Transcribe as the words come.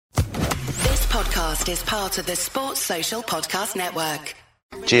podcast is part of the Sports Social Podcast Network.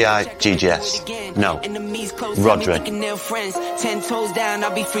 G-I-G-G-S. No. Rodri.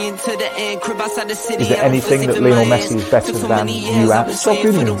 Is there anything that Lionel Messi is better than you at? It's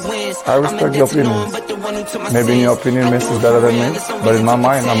opinions. I respect your opinions. Maybe in your opinion Messi is better than me, but in my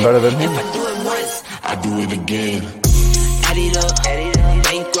mind I'm better than him. I do it again. Add it up,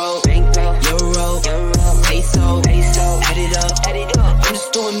 bankroll, euro, peso, add it up. I'm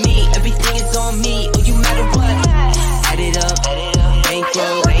just doing me, everything is on me. Oh, you matter what? Add it up,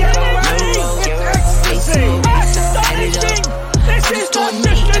 bankroll, euro, peso, add it up. I'm just doing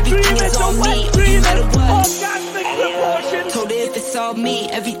me, everything is on me. Oh, you matter what? Told her if it's all me,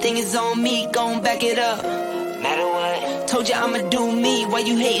 everything is on me. Gon' back it up. Matter what? Told you I'ma do me. Why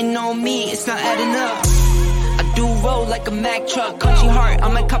you hating on me? It's not adding up. I do roll like a Mack truck. Country heart, I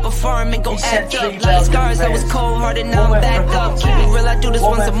might cop a farm and go act up. Like scars, I was cold-hearted, now I'm back up. Keep it real, I do this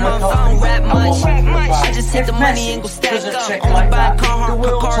once a month. I don't rap much. I just hit the money and go stack up. Only buy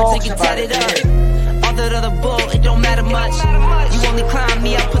cars and get tatted up. All that other bull, it don't matter much. You only climb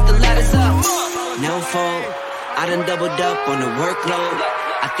me, I put the ladders up. No fault, I done doubled up on the workload.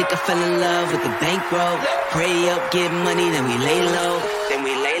 I think I fell in love with the bankroll. Pray up, get money, then we lay low.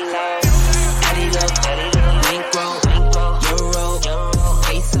 Add it up, bankroll, euro,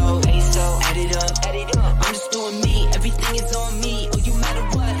 peso, add it up. I'm just doing me, everything is on me. Oh, you matter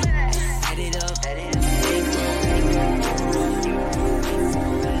what? Add it up,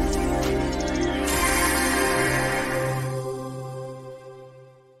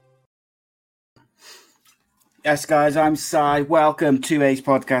 Yes, guys, I'm Si. Welcome to Ace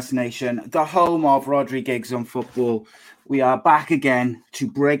Podcast Nation, the home of Rodri Gigs on football. We are back again to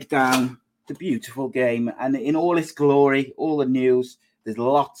break down the beautiful game and in all its glory, all the news. There's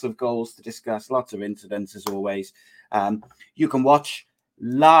lots of goals to discuss, lots of incidents as always. You can watch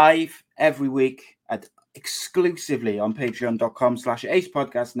live every week exclusively on patreon.com/Ace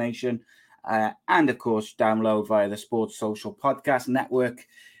Podcast Nation and, of course, download via the Sports Social Podcast Network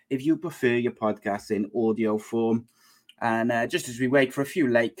if you prefer your podcasts in audio form. And just as we wait for a few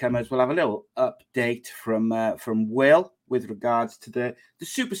latecomers, we'll have a little update from Will with regards to the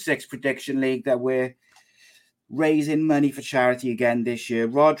Super 6 Prediction League that we're raising money for charity again this year.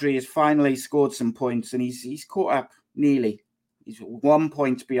 Rodri has finally scored some points and he's caught up nearly. He's 1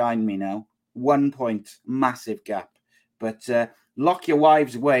 point behind me now. 1 point, massive gap. But lock your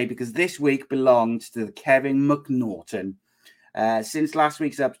wives away because this week belonged to Kevin McNaughton. Since last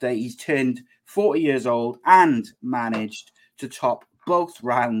week's update, he's turned 40 years old and managed to top both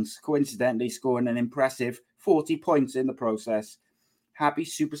rounds, coincidentally scoring an impressive 40 points in the process. Happy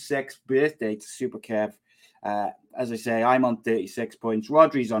Super 6 birthday to Super Kev. As I say, I'm on 36 points.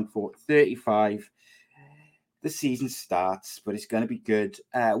 Rodri's on 35. The season starts, but it's going to be good.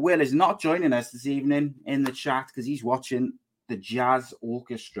 Will is not joining us this evening in the chat because he's watching the jazz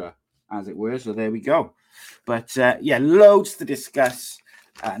orchestra, as it were. So there we go. But loads to discuss.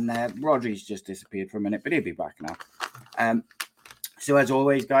 And Rodri's just disappeared for a minute, but he'll be back now. So as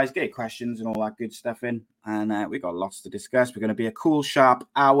always, guys, get your questions and all that good stuff in. And we've got lots to discuss. We're going to be a cool, sharp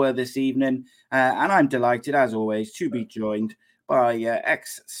hour this evening. And I'm delighted, as always, to be joined by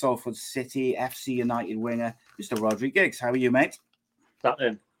ex-Salford City FC United winger, Mr. Rodri Giggs. How are you, mate?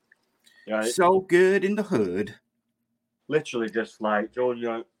 Happening. Right. So good in the hood. Literally just like,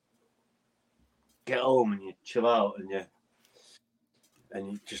 you get home and you chill out and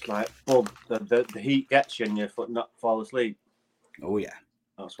you just like, boom, the heat gets you and you not fall asleep. Oh, yeah.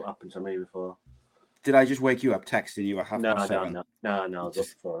 That's what happened to me before. Did I just wake you up texting you at 7:30? No,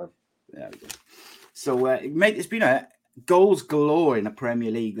 just before. There we go. So, mate, it's been goals galore in the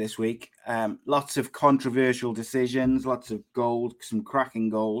Premier League this week. Lots of controversial decisions, lots of goals, some cracking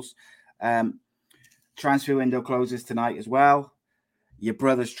goals. Transfer window closes tonight as well. Your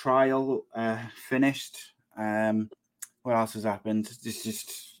brother's trial finished. What else has happened?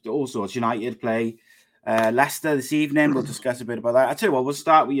 Just all sorts. United play Leicester this evening. We'll discuss a bit about that. I tell you what, we'll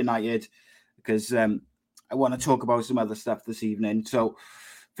start with United because I want to talk about some other stuff this evening. So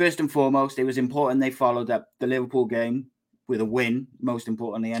first and foremost, it was important they followed up the Liverpool game with a win, most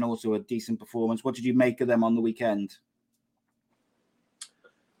importantly, and also a decent performance. What did you make of them on the weekend?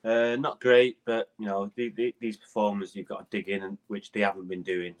 Not great, but these performers you've got to dig in, which they haven't been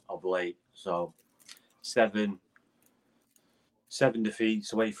doing of late. So seven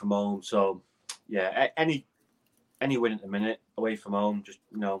defeats away from home. So yeah, any win at the minute away from home, just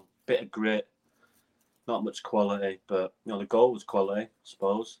bit of grit, not much quality, but the goal was quality, I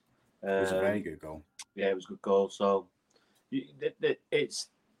suppose. It was a very good goal. Yeah, it was a good goal. So it's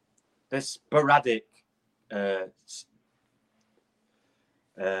there's sporadic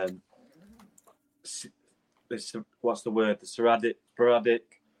what's the word? The sporadic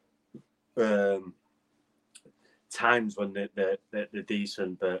times when they're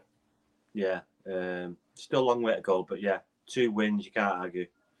decent, but yeah, still a long way to go. But yeah, 2 wins, you can't argue,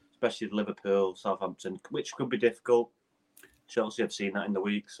 especially Liverpool, Southampton, which could be difficult. Chelsea have seen that in the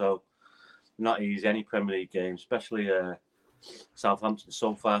week, so not easy. Any Premier League game, especially Southampton,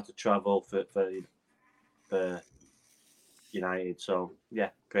 so far to travel for United. So yeah,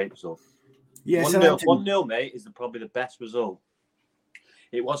 great result. Yeah, 1-0, mate, is probably the best result.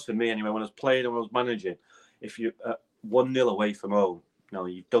 It was for me anyway. When I was playing and when I was managing, if you 1-0 away from home,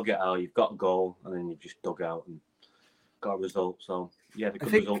 you've dug it out, you've got a goal, and then you've just dug out and got a result. So yeah, the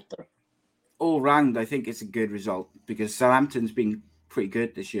good result there. All round, I think it's a good result because Southampton's been pretty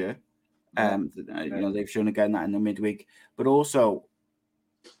good this year. They've shown again that in the midweek, but also,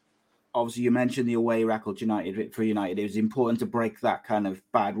 obviously, you mentioned the away record for United. It was important to break that kind of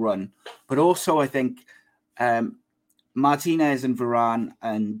bad run, but also I think Martinez and Varane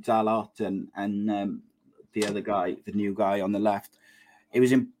and Dalot and the other guy, the new guy on the left,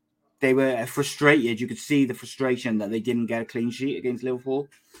 they were frustrated. You could see the frustration that they didn't get a clean sheet against Liverpool.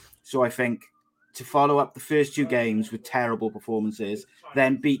 So I think to follow up the first 2 games with terrible performances,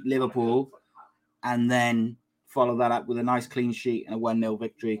 then beat Liverpool, and then follow that up with a nice clean sheet and a 1-0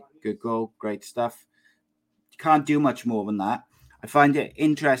 victory, good goal, great stuff. You can't do much more than that. I find it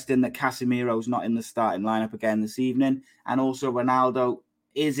interesting that Casemiro's not in the starting lineup again this evening, and also Ronaldo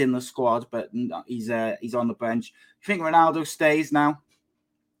is in the squad, but he's on the bench. You think Ronaldo stays now?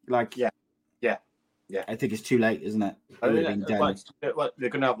 Yeah. I think it's too late, isn't it? They're going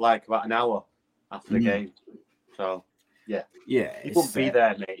to have about an hour after the game, so yeah. He won't be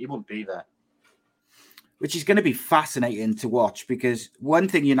there, mate. He won't be there. Which is going to be fascinating to watch because one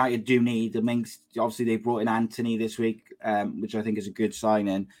thing United do need, obviously they brought in Anthony this week, which I think is a good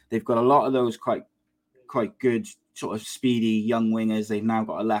signing. They've got a lot of those quite good sort of speedy young wingers. They've now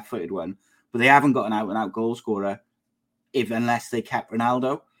got a left-footed one, but they haven't got an out-and-out goal scorer unless they kept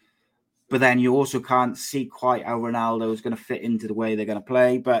Ronaldo. But then you also can't see quite how Ronaldo is going to fit into the way they're going to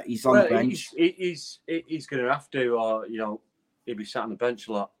play. But he's on the bench. He's going to have to, or he'll be sat on the bench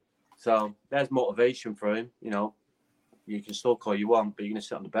a lot. So there's motivation for him. You can still call you want, but you're going to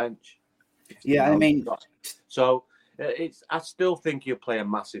sit on the bench. Yeah, so I still think he'll play a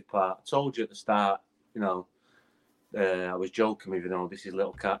massive part. I told you at the start. I was joking with this is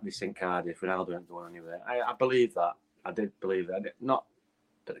this in Cardiff. Ronaldo ain't going anywhere. I believe that. I did believe that. Not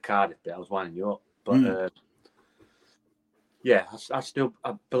at the Cardiff bit. I was winding you up, but I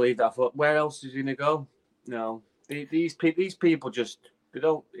believe that. I thought, where else is he going to go? These people just. It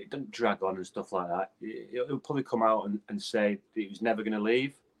don't drag on and stuff like that. He'll probably come out and say that he was never going to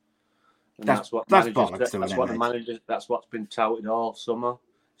leave. And that's what's been touted all summer.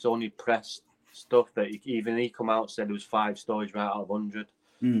 It's only press stuff that he come out and said there was 5 stories right out of 100.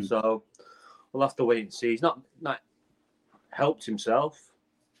 So we'll have to wait and see. He's not helped himself,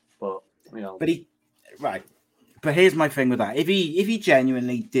 but But But here's my thing with that: if he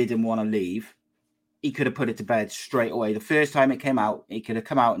genuinely didn't want to leave, he could have put it to bed straight away. The first time it came out, he could have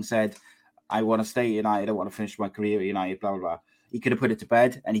come out and said, I want to stay at United. I want to finish my career at United, blah, blah, blah. He could have put it to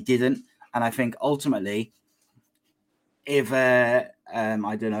bed, and he didn't. And I think ultimately, if, I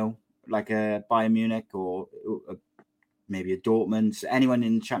don't know, like a Bayern Munich or maybe a Dortmund, anyone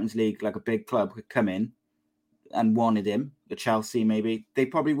in the Champions League, like a big club, could come in and wanted him, the Chelsea maybe, they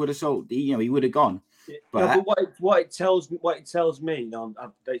probably would have sold, he would have gone. But what it tells me, it's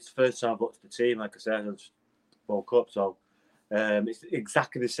the first time I've looked at the team. Like I said, I just woke up, so it's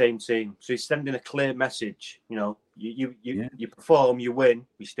exactly the same team. So he's sending a clear message. You perform, you win,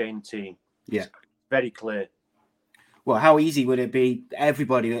 we stay in the team. Yeah, very clear. Well, how easy would it be?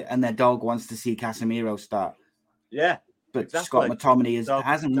 Everybody and their dog wants to see Casemiro start. Yeah, but exactly. Scott McTominay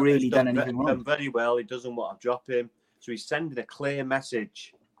hasn't really done anything wrong. Done very well. He doesn't want to drop him, so he's sending a clear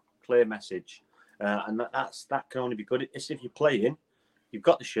message. And that can only be good. It's if you're playing, you've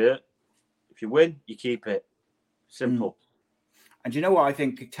got the shirt. If you win, you keep it. Simple. And you know what? I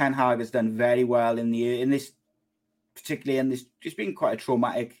think Ten Hag has done very well in this, particularly in this. It's been quite a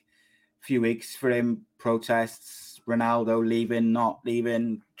traumatic few weeks for him. Protests, Ronaldo leaving, not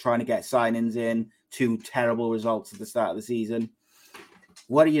leaving, trying to get signings in. 2 terrible results at the start of the season.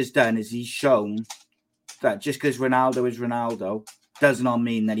 What he has done is he's shown that just because Ronaldo is Ronaldo does not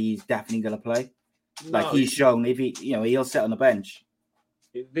mean that he's definitely going to play. Like he's shown, if he'll sit on the bench.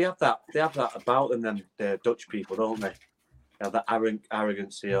 They have that about them, the Dutch people, don't they? They have that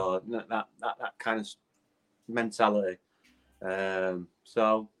arrogancy or that kind of mentality.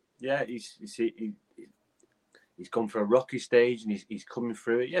 So yeah, he's he's come for a rocky stage and he's coming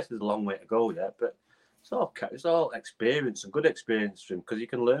through it. Yes, there's a long way to go yet, but it's all experience and good experience for him because you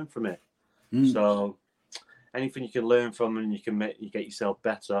can learn from it. So anything you can learn from and you get yourself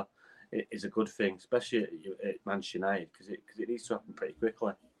better is a good thing, especially at Manchester United because it needs to happen pretty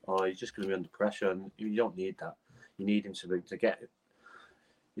quickly, or he's just going to be under pressure, and you don't need that. You need him to get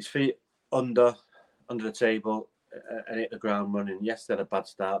his feet under the table and hit the ground running. Yes, they had a bad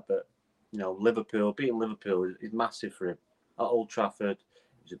start, but beating Liverpool is massive for him at Old Trafford.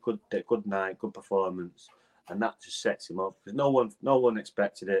 It was a good night, good performance, and that just sets him up because no one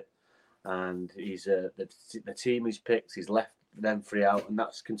expected it, and he's the team he's picked. He's left them 3 out, and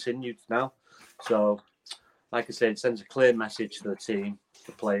that's continued now. So, like I said, it sends a clear message to the team,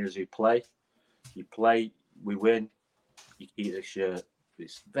 the players who play. You play, we win. You keep the shirt.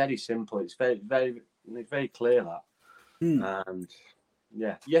 It's very simple. It's very clear that. And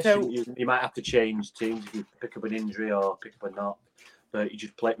yeah, yes, so, you might have to change teams if you pick up an injury or pick up a knock, but you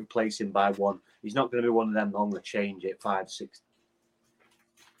just replace him by one. He's not going to be one of them. I'm going to change it 5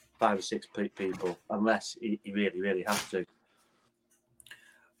 or 6 people unless he really has to.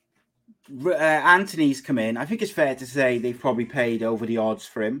 Anthony's come in. I think it's fair to say they've probably paid over the odds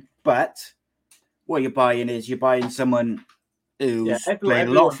for him, but what you're buying someone who's played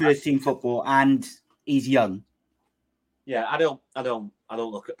a lot of first-team football and he's young. Yeah, I don't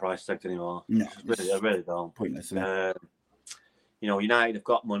look at price tags anymore. No, I really don't. Pointless, isn't it? United have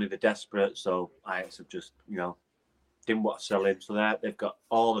got money; they're desperate, so Ajax have just didn't want to sell him, so they've got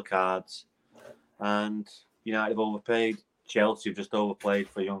all the cards, and United have overpaid. Chelsea have just overplayed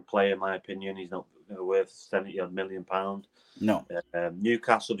for a young player, in my opinion. He's not worth £70 million. No.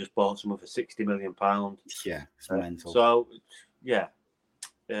 Newcastle just bought someone for £60 million. Yeah, it's mental. So, yeah,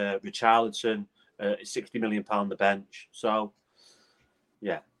 Richarlison, £60 million the bench. So,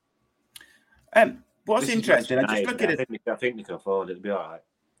 yeah. What's interesting, I just look at it. I think they can afford it. It'll be all right.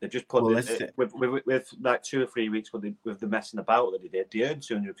 They've just put with like 2 or 3 weeks with the messing about that they did. They earned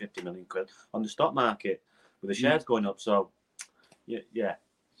 £250 million on the stock market with the shares going up. So, yeah,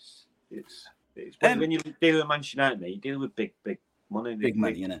 it's when you deal with Manchester United, you deal with big money. Big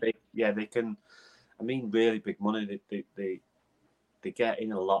money, innit? Yeah, they can. I mean, really big money. They get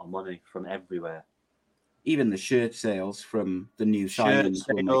in a lot of money from everywhere. Even the shirt sales from the new signings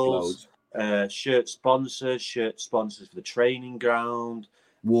will make loads. Shirt sponsors for the training ground,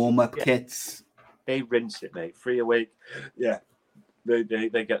 warm-up kits. They rinse it, mate. 3 a week. Yeah,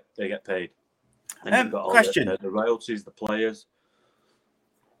 they get paid. And you've got all the royalties, the players.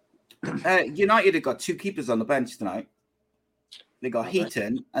 United have got 2 keepers on the bench tonight. They got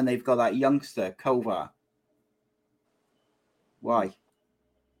Heaton and they've got that youngster Kovar. Why?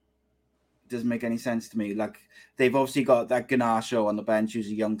 Doesn't make any sense to me. Like, they've obviously got that Garnacho on the bench who's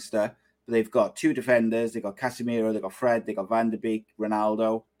a youngster. But they've got 2 defenders. They've got Casemiro, they've got Fred, they've got Van der Beek,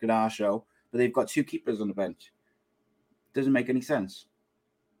 Ronaldo, Garnacho. But they've got 2 keepers on the bench. Doesn't make any sense.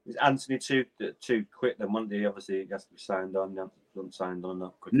 Is Anthony too quick then? Monday, obviously, he has to be signed on. Wasn't signed on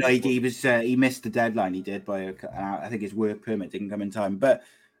that quick. No, he missed the deadline. He did by I think his work permit didn't come in time. But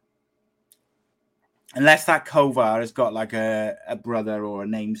unless that Kovar has got like a brother or a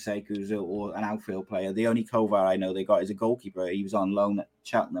namesake or an outfield player, the only Kovar I know they got is a goalkeeper. He was on loan at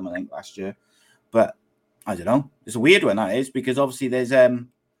Cheltenham, I think, last year. But I don't know. It's a weird one, that is, because obviously there's that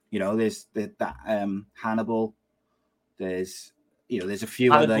Hannibal. There's a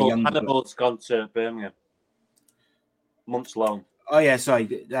few other young. Hannibal's gone to Birmingham. Months loan. Oh yeah, sorry.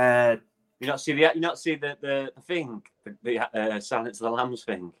 You not see the thing, the Silence of the Lambs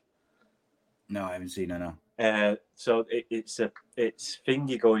thing. No, I haven't seen it. No. So it's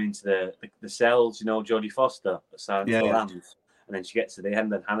Thingy going into the cells. Jodie Foster, the Silence of the Lambs, and then she gets to the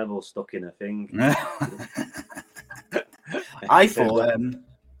end, and Hannibal's stuck in a thing. I thought.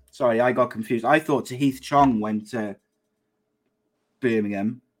 Sorry, I got confused. I thought Tahith Chong went to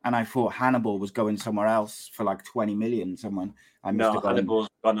Birmingham, and I thought Hannibal was going somewhere else for like 20 million. Hannibal's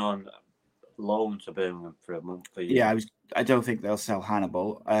gone on loan to Birmingham for a month. Yeah, I don't think they'll sell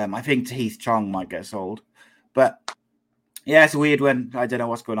Hannibal. I think Tahith Chong might get sold, but yeah, it's a weird one. I don't know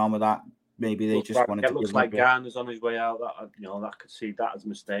what's going on with that. Maybe they just wanted to. It looks like Garner's on his way out. That could see that as a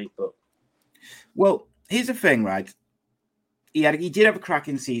mistake, but well, here's the thing, right? He did have a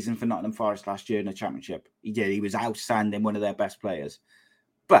cracking season for Nottingham Forest last year in the Championship. He did. He was outstanding, one of their best players.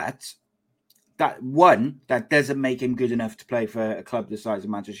 But that doesn't make him good enough to play for a club the size of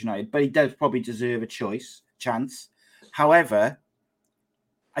Manchester United. But he does probably deserve a chance. However,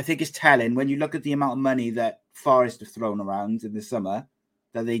 I think it's telling when you look at the amount of money that Forest have thrown around in the summer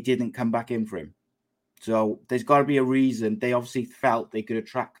that they didn't come back in for him. So there's got to be a reason. They obviously felt they could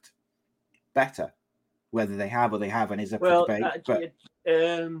attract better. Whether they have or they haven't is up Well, for debate. But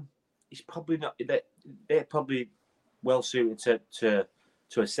he's probably not. They're probably well suited to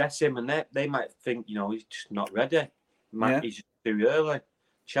assess him, and they might think, he's just not ready. He's just too early.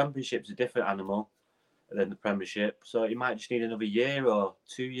 Championship's a different animal than the Premiership, so he might just need another year or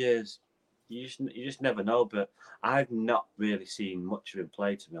 2 years. You just never know. But I've not really seen much of him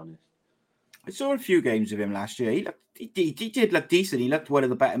play, to be honest. I saw a few games of him last year. He did look decent. He looked one of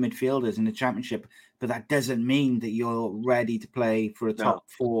the better midfielders in the Championship, but that doesn't mean that you're ready to play for a top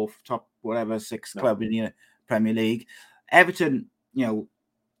 4, top whatever 6 club in the Premier League. Everton,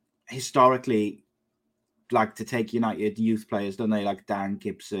 historically like to take United youth players, don't they? Like Dan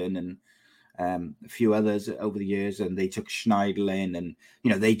Gibson and a few others over the years, and they took Schneiderlin, and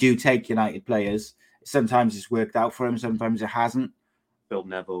they do take United players. Sometimes it's worked out for him, sometimes it hasn't. Phil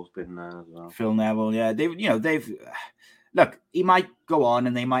Neville's been there as well. Phil Neville, yeah. They've look, he might go on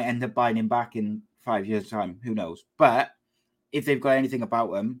and they might end up buying him back in 5 years' time. Who knows? But if they've got anything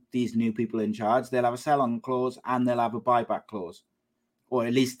about them, these new people in charge, they'll have a sell-on clause and they'll have a buyback clause. Or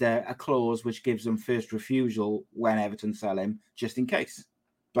at least a clause which gives them first refusal when Everton sell him, just in case.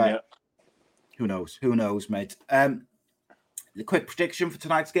 But who knows? Who knows, mate? The quick prediction for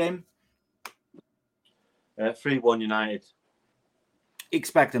tonight's game? 3-1 United.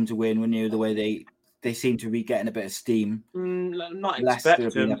 Expect them to win, wouldn't you? The way they seem to be getting a bit of steam. Not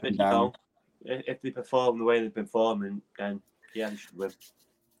expect them, but if they perform the way they've been performing, then they should win.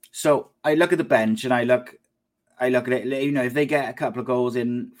 So I look at the bench and I look at it. If they get a couple of goals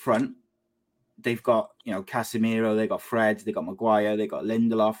in front, they've got Casemiro, they got Fred, they got Maguire, they got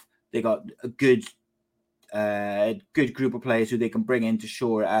Lindelof, they got a good group of players who they can bring in to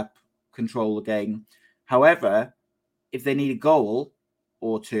shore it up, control the game. However, if they need a goal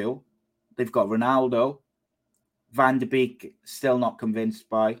or two, they've got Ronaldo, Van de Beek, still not convinced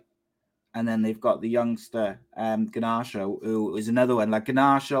by, and then they've got the youngster Garnacho, who is another one. Like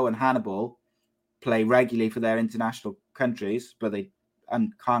Garnacho and Hannibal play regularly for their international countries, but they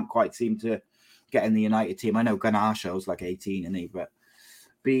can't quite seem to get in the United team. I know Garnacho's like 18, isn't he? But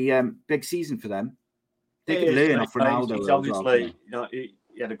be big season for them. They can learn off Ronaldo. He's obviously,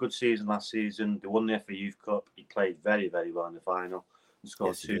 he had a good season last season. They won the FA Youth Cup. He played very, very well in the final and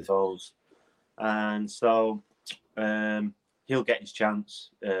scored 2 goals. And so he'll get his chance.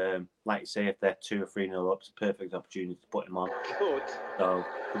 Like you say, if they're 2 or 3-0 up, it's a perfect opportunity to put him on. So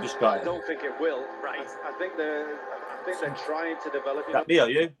we just got. I don't think it will. Right. I think they're trying to develop. That me or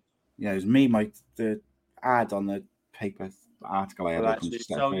you? Yeah, it was me. The ad on the paper article I had.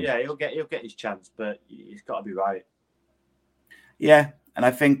 So he'll get his chance, but he's got to be right. Yeah, and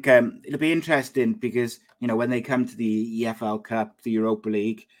I think it'll be interesting because when they come to the EFL Cup, the Europa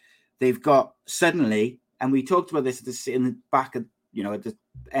League, they've got suddenly, and we talked about this in the back of at the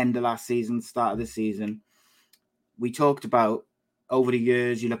end of last season, start of this season. We talked about over the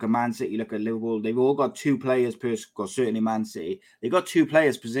years. You look at Man City, you look at Liverpool. They've all got 2 players per squad. Certainly, Man City, they've got 2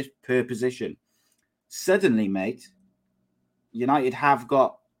 players per position. Suddenly, mate, United have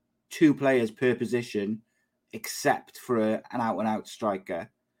got 2 players per position, except for an out-and-out striker.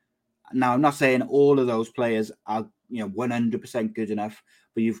 Now, I'm not saying all of those players are 100% good enough,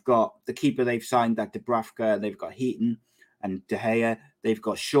 but you've got the keeper they've signed, that Dubravka, they've got Heaton and De Gea, they've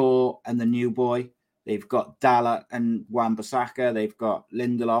got Shaw and the new boy, they've got Dalla and Wan-Bissaka, they've got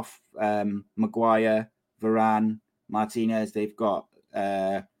Lindelof, Maguire, Varane, Martinez, they've got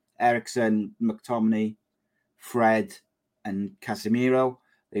Eriksen, McTominay, Fred and Casemiro,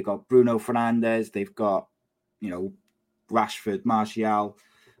 they've got Bruno Fernandes, they've got Rashford, Martial,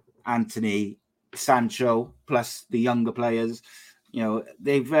 Anthony, Sancho, plus the younger players.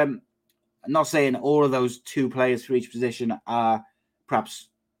 They've I'm not saying all of those 2 players for each position are perhaps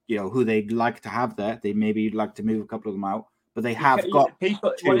who they'd like to have there. They maybe like to move a couple of them out, but they have got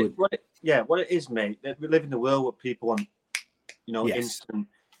people. What it is, mate. We live in a world where people want instant.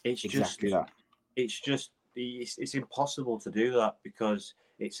 It's exactly just that. It's just it's impossible to do that because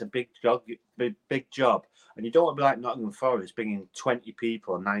it's a big job, and you don't want to be like Nottingham Forest bringing 20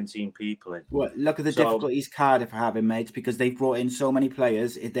 people or 19 people in. Well, look at the difficulties Cardiff are having, mate, because they've brought in so many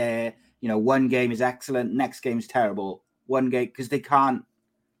players. They're, one game is excellent, next game is terrible. One game, because they can't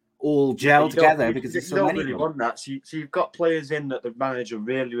all gel together because there's so many. You don't really want that. So you've got players in that the manager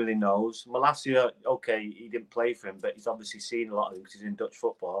really, really knows. Malacia, okay, he didn't play for him, but he's obviously seen a lot of them because he's in Dutch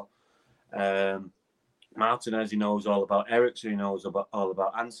football. Martinez, he knows all about. Eriksen, he knows all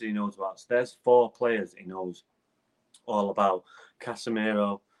about. Anthony, he knows about. So there's 4 players he knows all about.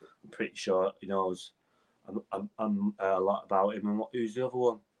 Casemiro, I'm pretty sure he knows a lot about him. And who's the other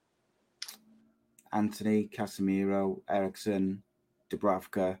one? Anthony, Casemiro, Eriksen,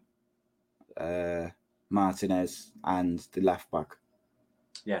 Dubravka. Martinez, and the left back.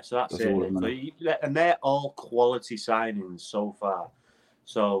 Yeah, so that's That's it. all of them. And they're all quality signings so far.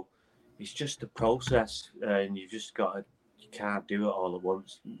 So it's just a process, and you can't do it all at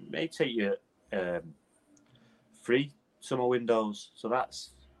once. It may take you 3 summer windows. So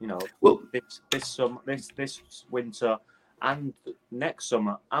that's this winter and next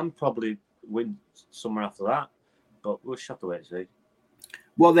summer, and probably summer after that. But we'll just have to wait and see.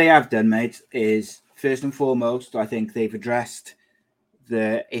 What they have done, mate, is first and foremost, I think they've addressed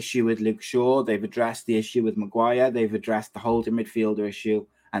the issue with Luke Shaw. They've addressed the issue with Maguire. They've addressed the holding midfielder issue,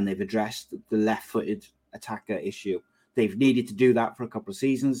 and they've addressed the left-footed attacker issue. They've needed to do that for a couple of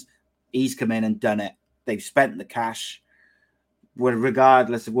seasons. He's come in and done it. They've spent the cash. Well,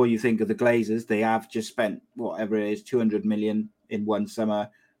 regardless of what you think of the Glazers, they have just spent whatever it is, 200 million in one summer.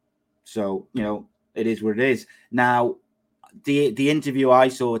 So, it is what it is. Now, the interview I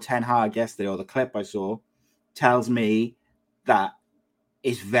saw with Ten Hag yesterday, or the clip I saw, tells me that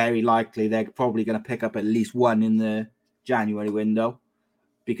it's very likely they're probably going to pick up at least one in the January window,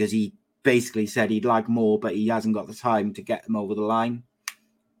 because he basically said he'd like more, but he hasn't got the time to get them over the line.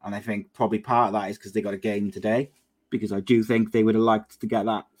 And I think probably part of that is because they got a game today, because I do think they would have liked to get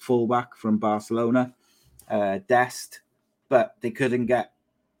that fullback from Barcelona, Dest, but they couldn't get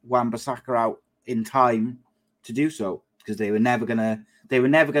Wan-Bissaka out in time to do so, because they were never gonna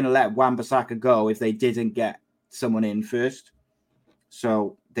let Wan-Bissaka go if they didn't get someone in first.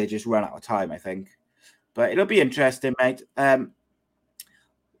 So they just run out of time, I think. But it'll be interesting, mate.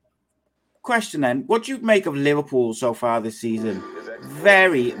 Question then, what do you make of Liverpool so far this season?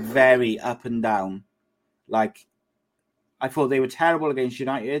 Very, very up and down. Like, I thought they were terrible against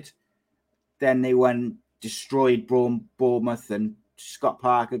United. Then they went, destroyed Bournemouth, and Scott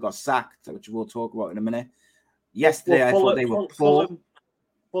Parker got sacked, which we'll talk about in a minute. Yesterday, I thought they were poor.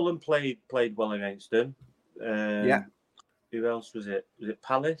 Fulham played well against them. Yeah. Who else was it? Was it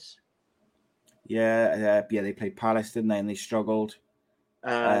Palace? Yeah, they played Palace, didn't they? And they struggled.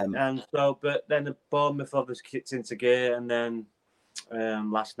 And so, but then the Bournemouth obviously kicked into gear, and then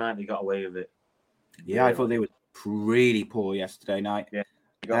last night they got away with it. Yeah, I thought they were really poor yesterday night. Yeah,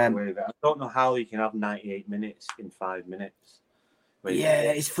 they got away with it. I don't know how you can have 98 minutes in 5 minutes.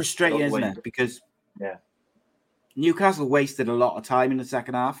 It's frustrating, isn't it? Because Newcastle wasted a lot of time in the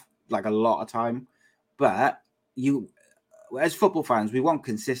second half, like a lot of time. But as football fans, we want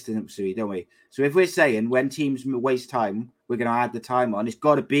consistency, don't we? So if we're saying when teams waste time, we're going to add the time on, it's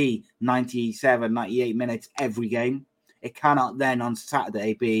got to be 97, 98 minutes every game. It cannot then on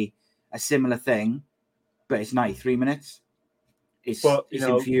Saturday be a similar thing, but it's 93 minutes. It's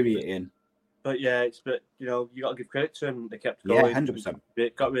infuriating. But you got to give credit to them. They kept going. 100%. They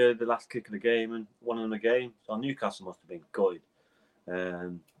got rid of the last kick of the game and won them the game. So Newcastle must have been good.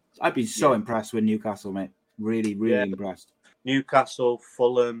 I've been so impressed with Newcastle, mate. Really, really impressed. Newcastle,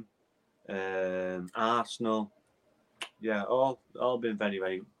 Fulham, Arsenal. Yeah, all been very,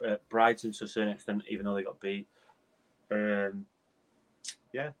 very. Brighton to a certain extent, even though they got beat. Been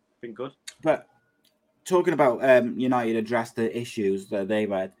good. But talking about United addressed the issues that they've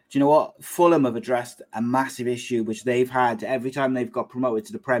had. Do you know what? Fulham have addressed a massive issue which they've had every time they've got promoted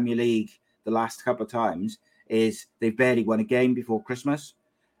to the Premier League the last couple of times, is they've barely won a game before Christmas.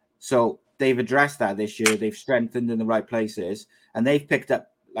 So they've addressed that this year. They've strengthened in the right places, and they've picked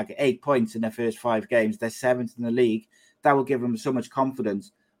up like 8 points in their first 5 games. They're 7th in the league. That will give them so much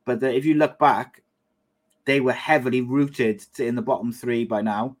confidence. But if you look back, they were heavily rooted in the bottom 3 by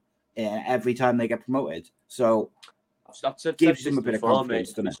now. Every time they get promoted, so I've gives them a bit of confidence,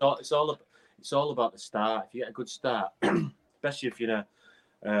 doesn't it? It's all about the start. If you get a good start, especially if you're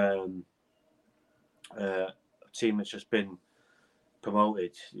a team that's just been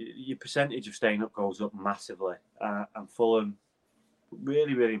promoted, your percentage of staying up goes up massively. And Fulham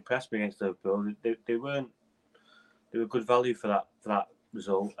really, really impressed me against Liverpool. They were good value for that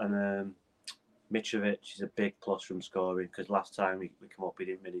result, and Mitrovic is a big plus from scoring, because last time we come up, he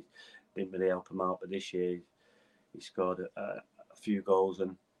didn't really help him out. But this year, he scored a few goals,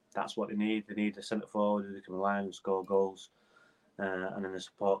 and that's what they need. They need a centre forward who can rely on and score goals, and then a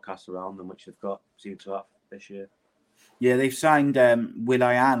support cast around them, which they've got seem to have this year. Yeah, they've signed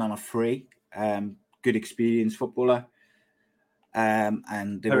Will.i.am on a free. Good experienced footballer, and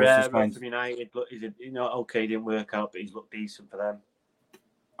they've also signed from United. Look, okay, didn't work out, but he's looked decent for them.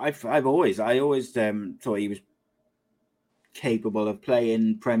 I always thought he was capable of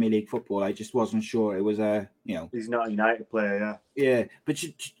playing Premier League football. I just wasn't sure it was He's not a United player, yeah. But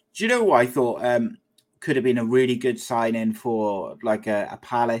do you know what I thought could have been a really good sign-in for like a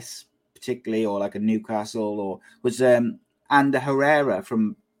Palace, particularly, or like a Newcastle, or was Ander Herrera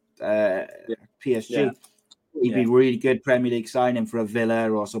from PSG. He'd be really good Premier League signing for a Villa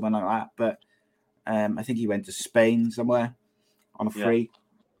or something like that. But I think he went to Spain somewhere on a free.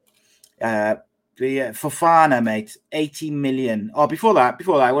 Fofana, mate, 80 million. Oh, before that,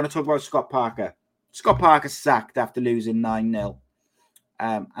 I want to talk about Scott Parker. Scott Parker sacked after losing 9-0.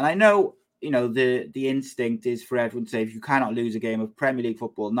 And I know, the instinct is for everyone to say, if you cannot lose a game of Premier League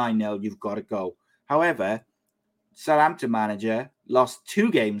football 9-0, you've got to go. However, Southampton manager lost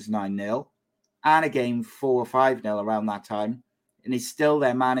 2 games 9-0 and a game 4 or 5-0 around that time. And he's still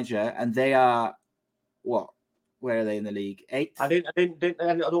their manager. And they are, what? Where are they in the league? 8th?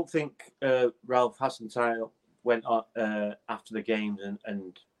 I don't think Ralph Hasenthal went after the games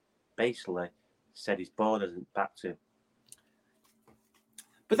and basically said his board isn't back to him.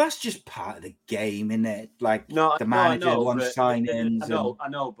 But that's just part of the game, isn't it? Like the manager wants signings. I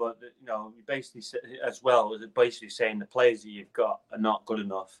know, but you basically as well as basically saying the players that you've got are not good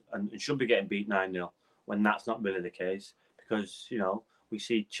enough and should be getting beat 9-0 when that's not really the case because we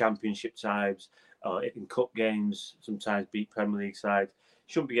see championship sides in cup games sometimes beat Premier League sides.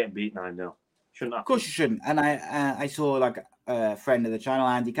 Shouldn't be getting beat 9-0. Shouldn't have. Of course you shouldn't. And I saw like a friend of the channel,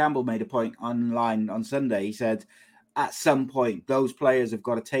 Andy Campbell, made a point online on Sunday. He said, at some point, those players have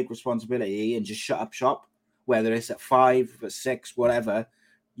got to take responsibility and just shut up shop, whether it's at 5, at 6, whatever.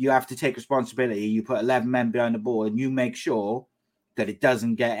 You have to take responsibility. You put 11 men behind the ball and you make sure that it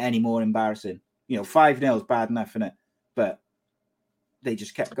doesn't get any more embarrassing. 5-0 is bad enough, isn't it? But they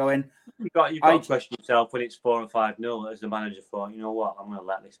just kept going. You've got to question yourself when it's 4 or 5-0 as the manager for, you know what, I'm going to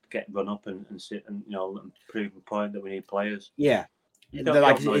let this get run up and sit and, and prove the point that we need players. Yeah. You don't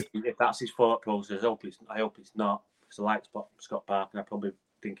know if that's his thought process. I hope it's not. Because I like Scott Parker, and I probably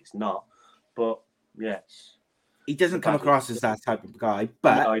think it's not. But, yes. He doesn't come across as that type of guy.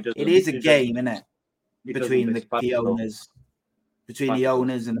 But it is a game, isn't it? Between the owners. Between the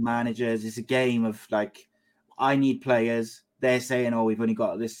owners and the managers. It's a game of, like, I need players. They're saying, we've only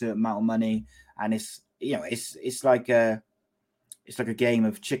got this certain amount of money. And it's, it's like a game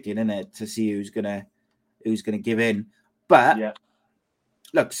of chicken, isn't it? To see who's gonna give in. But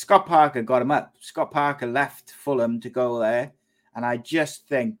look, Scott Parker got him up. Scott Parker left Fulham to go there. And I just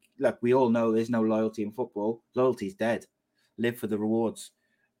think, look, we all know there's no loyalty in football. Loyalty's dead. Live for the rewards.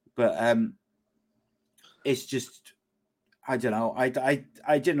 But it's just, I don't know. I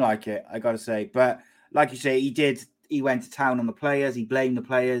didn't like it, I got to say. But like you say, he went to town on the players. He blamed the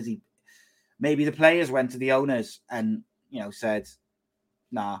players. Maybe the players went to the owners and, said,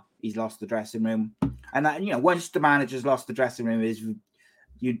 nah, he's lost the dressing room. And that, once the manager's lost the dressing room,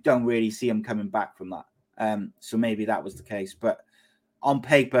 you don't really see him coming back from that. So maybe that was the case. But on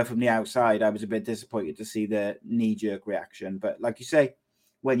paper, from the outside, I was a bit disappointed to see the knee-jerk reaction. But like you say,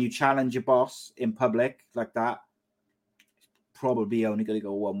 when you challenge your boss in public like that, it's probably only going to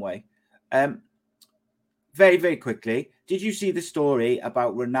go one way. Very, very quickly, did you see the story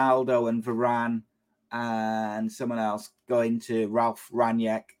about Ronaldo and Varane and someone else going to Ralph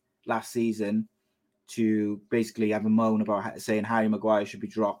Rangnick last season to basically have a moan about saying Harry Maguire should be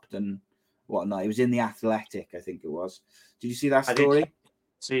dropped and whatnot? It was in The Athletic, I think it was. Did you see that story? I didn't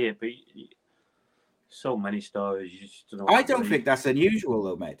see it, but so many stories. You just don't know. I don't think that's unusual,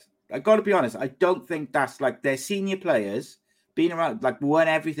 though, mate. I got to be honest. I don't think that's like their senior players being around, like won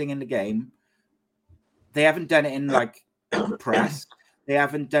everything in the game. They haven't done it in like the press. They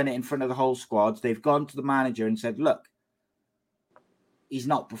haven't done it in front of the whole squad. They've gone to the manager and said, look, he's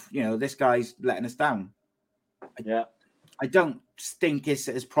not, this guy's letting us down. I don't think it's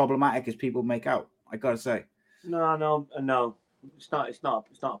as problematic as people make out. I got to say. No. It's not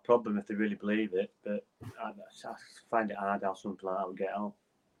a problem if they really believe it, but I find it hard how something like that would get out.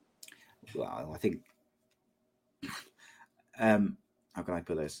 Well, I think, how can I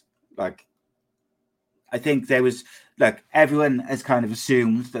put this? Like, I think there was, everyone has kind of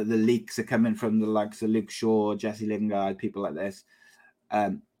assumed that the leaks are coming from the likes of Luke Shaw, Jesse Lingard, people like this.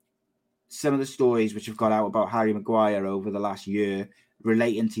 Some of the stories which have got out about Harry Maguire over the last year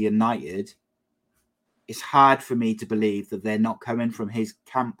relating to United, it's hard for me to believe that they're not coming from his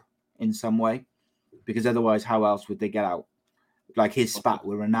camp in some way, because otherwise, how else would they get out? Like his spat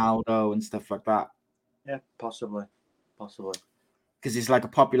with Ronaldo and stuff like that. Yeah, possibly. Because it's like a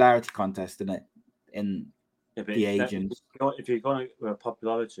popularity contest, isn't it? In the agents. If you're going to a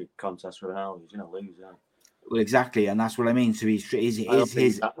popularity contest with Ronaldo, you're going to lose, yeah. Well, exactly, and that's what I mean. So I don't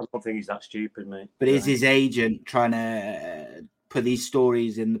think he's that stupid, mate. But is his agent trying to put these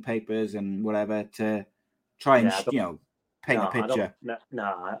stories in the papers and whatever to try and paint a picture?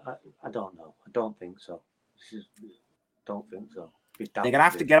 I don't know. I don't think so. Don't think so. They're gonna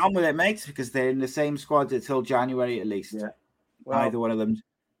have to get on with it, mate, because they're in the same squad until January at least. Yeah, well, either one of them.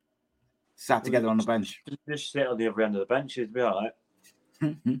 sat together on the bench. Just sit on the other end of the bench, it'd be all right.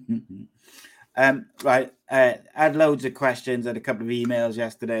 Right. I had loads of questions and a couple of emails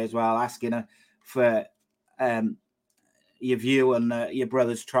yesterday as well, asking for your view on your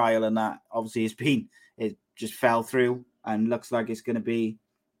brother's trial, and that obviously it just fell through and looks like it's going to be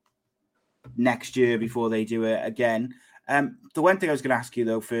next year before they do it again. The one thing I was going to ask you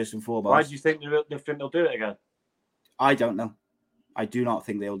though, first and foremost, why do you think they'll do it again? I don't know. I do not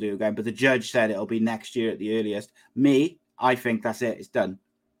think they'll do it again, but the judge said it'll be next year at the earliest. I think that's it. It's done.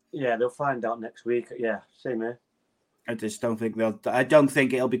 Yeah, they'll find out next week. Yeah, same here. I just don't think I don't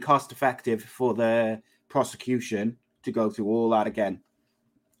think it'll be cost effective for the prosecution to go through all that again.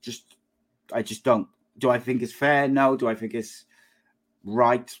 I just don't. Do I think it's fair? No. Do I think it's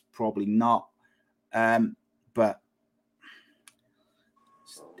right? Probably not. But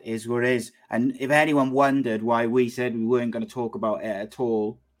it is what it is. And if anyone wondered why we said we weren't going to talk about it at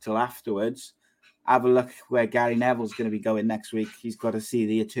all till afterwards, have a look where Gary Neville's going to be going next week. He's got to see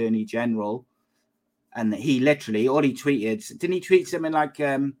the Attorney General. And he literally, all he tweeted, didn't he tweet something like,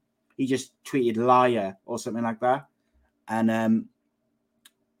 he just tweeted liar or something like that? And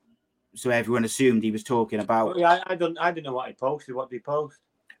so everyone assumed he was talking about. Yeah, I didn't know what he posted. What did he post?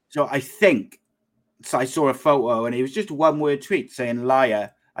 So I saw a photo and it was just a one-word tweet saying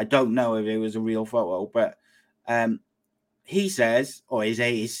liar. I don't know if it was a real photo, but he says, or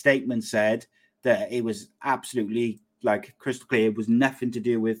his statement said that it was absolutely like crystal clear. It was nothing to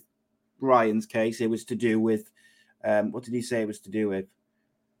do with Ryan's case. It was to do with what did he say it was to do with?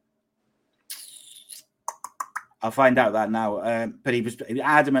 I'll find out that now. But he was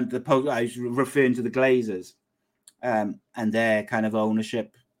adamant I was referring to the Glazers and their kind of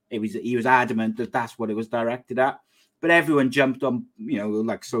ownership. He was adamant that that's what it was directed at. But everyone jumped on,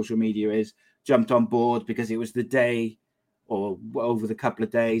 like social media jumped on board because it was the day or over the couple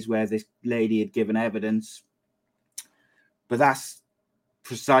of days where this lady had given evidence. But that's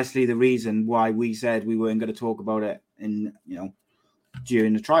precisely the reason why we said we weren't going to talk about it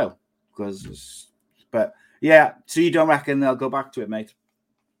during the trial. But yeah, so you don't reckon they'll go back to it, mate?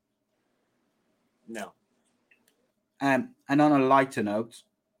 No. And on a lighter note,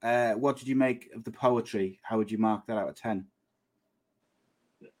 what did you make of the poetry? How would you mark that out of 10?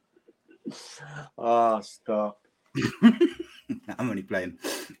 Oh, stop. I'm only playing.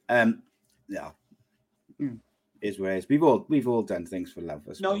 Yeah. Is where it is. We've all done things for love.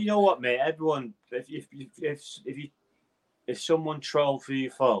 No, you know what, mate? Everyone, if someone trolled through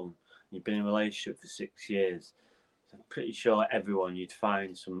your phone, you've been in a relationship for 6 years, I'm pretty sure everyone you'd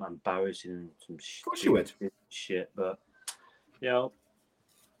find some embarrassing, some shit. But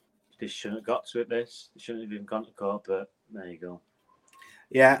they shouldn't have got to it. They shouldn't have even gone to court. But there you go.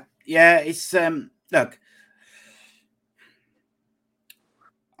 Yeah. It's look.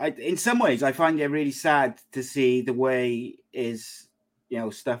 In some ways, I find it really sad to see the way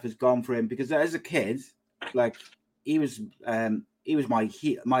stuff has gone for him, because as a kid, like he was my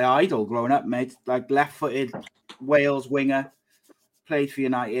idol growing up, mate. Like left-footed Wales winger, played for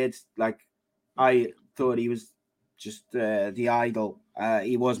United. Like I thought he was just the idol.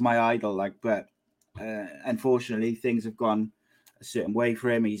 He was my idol. But unfortunately, things have gone a certain way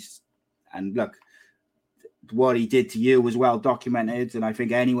for him. Look. What he did to you was well documented, and I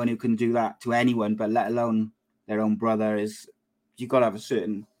think anyone who can do that to anyone, but let alone their own brother, you've got to have a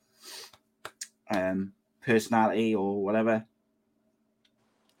certain personality or whatever.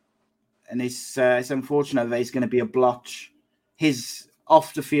 And it's unfortunate that he's going to be a blotch. His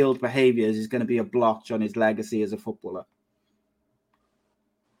off the field behaviours is going to be a blotch on his legacy as a footballer.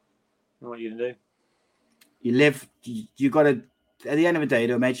 What are you going to do? You got to, at the end of the day,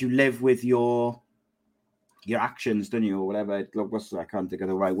 though, mate, you live with your actions, don't you, or whatever? I can't think of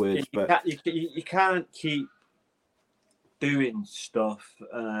the right words, but you can't keep doing stuff.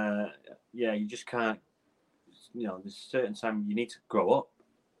 You just can't. There's a certain time you need to grow up.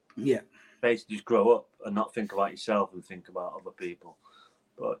 Yeah, basically just grow up and not think about yourself and think about other people.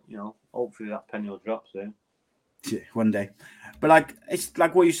 But hopefully that penny will drop soon. Yeah, one day. But it's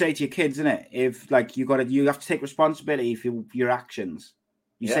like what you say to your kids, isn't it? If you have to take responsibility for your actions.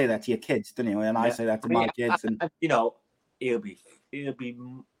 You say that to your kids, don't you? And I say that to my kids. And he'll be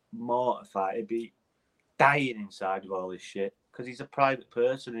mortified. He'll be dying inside of all this shit because he's a private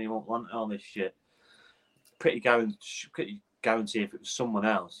person and he won't want all this shit. Pretty guarantee if it was someone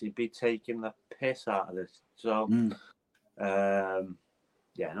else, he'd be taking the piss out of this. So, not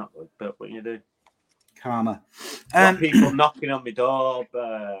good. But what you do? Karma. People knocking on my door.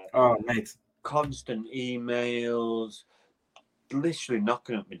 Mate. Constant emails. Literally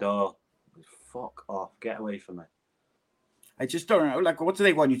knocking at my door. Fuck off. Get away from me. I just don't know. Like, what do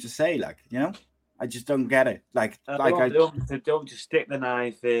they want you to say? Like, you know, I just don't get it. Like, they don't just stick the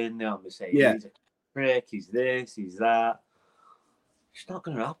knife in. They don't say he's a prick, he's this, he's that. It's not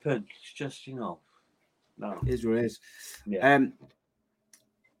going to happen. It's just, no. It is what it is. Yeah. Do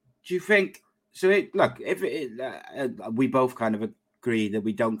you think? So, if we both kind of agree that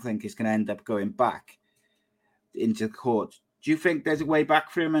we don't think it's going to end up going back into court. Do you think there's a way back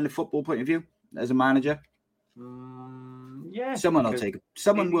for him in a football point of view as a manager? Yeah. Someone will take a.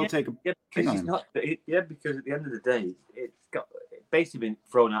 Someone will take a. Yeah, because he's not. Because at the end of the day, it's basically been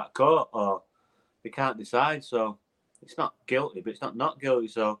thrown out of court, or they can't decide. So it's not guilty, but it's not guilty.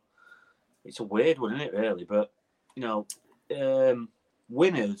 So it's a weird one, isn't it? Really, but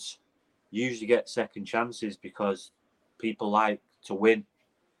winners usually get second chances because people like to win.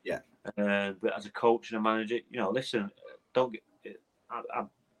 Yeah. But as a coach and a manager, listen, don't get. I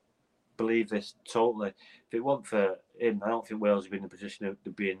believe this totally. If it weren't for him, I don't think Wales would be in the position to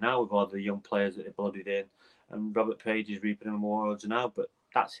be in now with all the young players that they blooded in, and Robert Page is reaping them awards now. But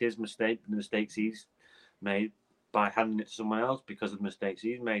that's his mistake, the mistakes he's made by handing it to someone else because of the mistakes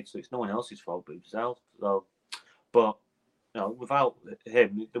he's made. So it's no one else's fault but himself. So, but without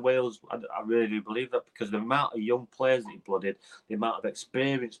him, the Wales, I really do believe that because the amount of young players that he blooded, the amount of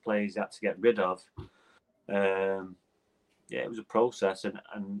experienced players he had to get rid of. It was a process,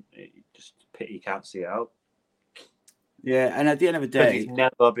 and it just pity you can't see it out. Yeah, and at the end of the day, he's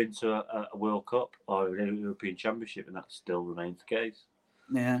never been to a World Cup or a European Championship, and that still remains the case.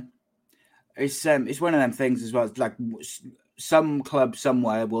 Yeah, it's one of them things as well. It's like some club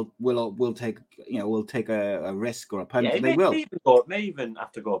somewhere will take a risk or a punt. They will. May even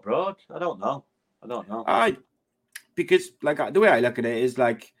have to go abroad. I don't know. Because the way I look at it is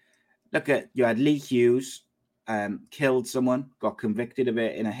you had Lee Hughes. Killed someone, got convicted of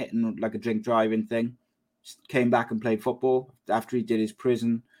it in a hit and like a drink driving thing, came back and played football after he did his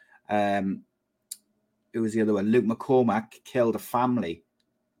prison. Who was the other one? Luke McCormack killed a family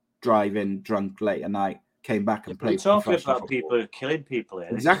driving drunk late at night, came back and played professional football. We're talking about people who are killing people here.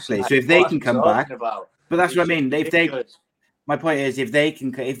 Exactly. So if they can come back, but that's what I mean. My point is,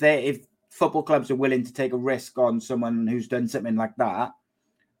 if football clubs are willing to take a risk on someone who's done something like that,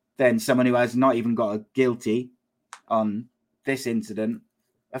 then someone who has not even got a guilty on this incident,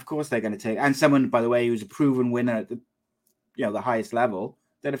 of course they're going to take, and someone, by the way, who's a proven winner at the highest level,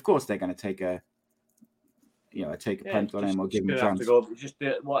 then of course they're going to take a punt on him or give him a chance.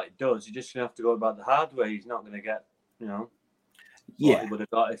 What it does, you're just going to have to go about the hard way. He's not going to get, what he would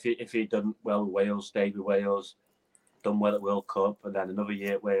have got if he'd done well with Wales, stayed with Wales, done well at World Cup, and then another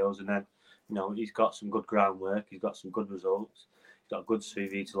year at Wales, and then he's got some good groundwork, he's got some good results. Got a good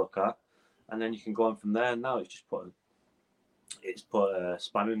CV to look at, and then you can go on from there. And now it's just put a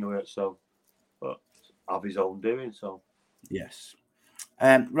spanner in the works, but of his own doing. So yes,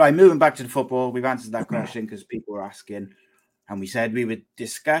 right. Moving back to the football, we've answered that question because people were asking, and we said we would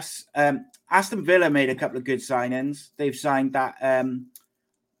discuss. Aston Villa made a couple of good signings. They've signed that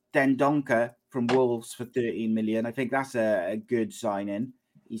Dendoncker from Wolves for 13 million. I think that's a good signing.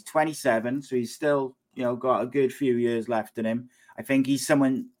 He's 27, so he's still got a good few years left in him. I think he's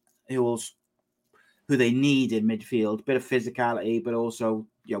someone who they need in midfield, bit of physicality, but also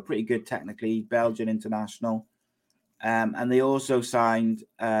pretty good technically. Belgian international, and they also signed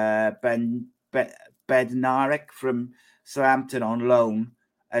Ben Bednarek from Southampton on loan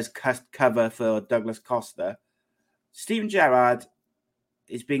as cover for Douglas Costa. Steven Gerrard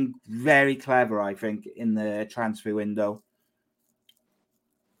is being very clever, I think, in the transfer window.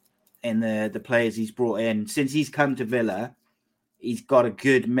 In the players he's brought in since he's come to Villa. He's got a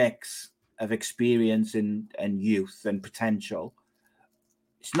good mix of experience and youth and potential.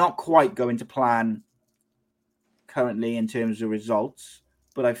 It's not quite going to plan currently in terms of results,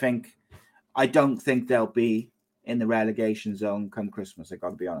 but I don't think they'll be in the relegation zone come Christmas. I got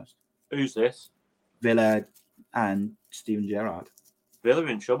to be honest. Who's this? Villa and Steven Gerrard. Villa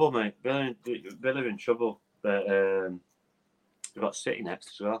in trouble, mate. Villa in trouble. But they've got City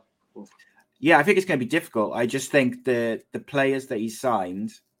next as well. Oof. Yeah, I think it's going to be difficult. I just think the players that he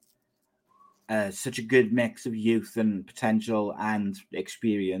signed, such a good mix of youth and potential and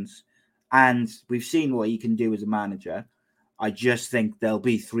experience, and we've seen what he can do as a manager. I just think there'll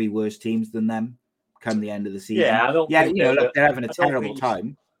be 3 worse teams than them come the end of the season. Yeah, I don't. Yeah, they're having a terrible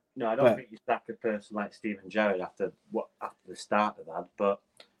time. No, I don't think you sack a person like Steven Gerrard after the start of that. But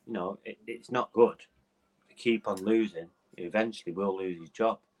it's not good. If you keep on losing, he eventually will lose his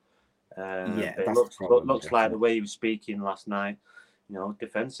job. It looks like the way he was speaking last night,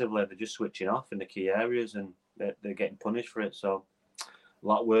 defensively, they're just switching off in the key areas and they're getting punished for it. So a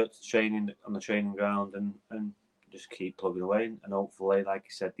lot of work training on the training ground and just keep plugging away, and hopefully, like I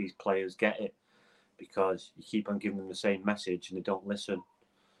said, these players get it, because you keep on giving them the same message and they don't listen.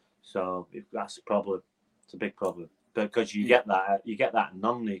 So that's a problem. It's a big problem, because you get that in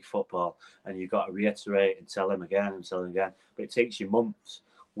non-league football, and you've got to reiterate and tell them again and tell them again. But it takes you months.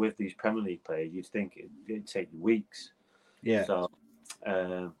 With these Premier League players, you'd think it'd take you weeks. Yeah. So,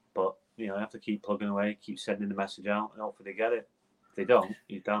 but you have to keep plugging away, keep sending the message out, and hopefully they get it. If they don't,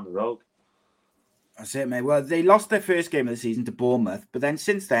 you're down the road. That's it, mate. Well, they lost their first game of the season to Bournemouth, but then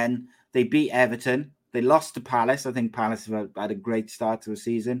since then they beat Everton. They lost to Palace. I think Palace have had a great start to the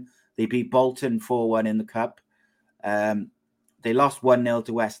season. They beat Bolton 4-1 in the cup. They lost 1-0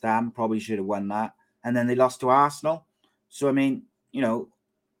 to West Ham. Probably should have won that. And then they lost to Arsenal. So I mean,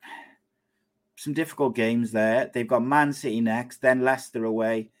 some difficult games there. They've got Man City next, then Leicester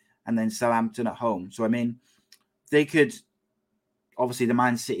away, and then Southampton at home. So, I mean, they could... Obviously, the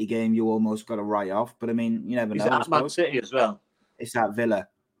Man City game, you almost got to write off. But, I mean, you never know. Is that Man City as well? It's at Villa.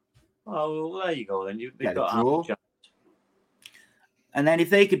 Oh, well, there you go, then. They've got a draw. And then if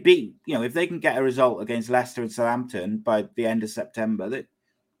they could beat... if they can get a result against Leicester and Southampton by the end of September,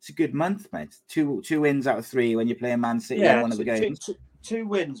 it's a good month, mate. Two wins out of 3 when you're playing Man City in one of the games. Two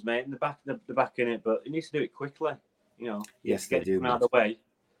wins, mate, in the back in it, but he needs to do it quickly. Yes, they do. Get out of the way,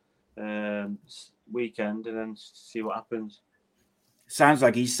 weekend, and then see what happens. Sounds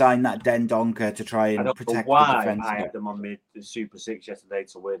like he signed that Dendoncker to try and protect the defence. I had them on the Super 6 yesterday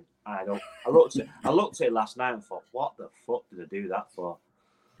to win. I looked at it last night and thought, what the fuck did I do that for?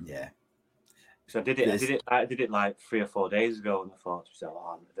 Yeah. So I did it like 3 or 4 days ago, and I thought,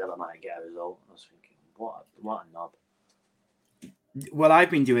 Villa might get a result. I was thinking, what a knob. Well, I've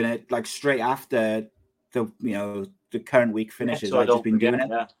been doing it like straight after the current week finishes. So I've just been doing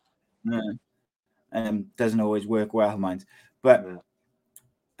it. Yeah. Doesn't always work well, mind. But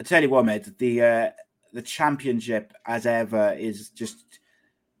I tell you what, mate, the championship as ever is just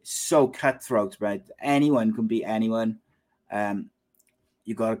so cutthroat, mate. Anyone can beat anyone.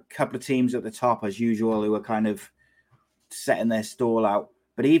 You've got a couple of teams at the top as usual who are kind of setting their stall out.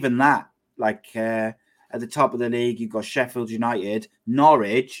 But even that, at the top of the league, you've got Sheffield United,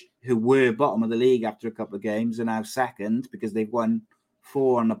 Norwich, who were bottom of the league after a couple of games, are now second because they've won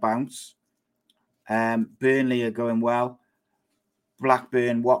 4 on the bounce. Burnley are going well.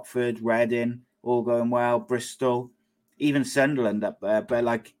 Blackburn, Watford, Reading, all going well. Bristol, even Sunderland up there.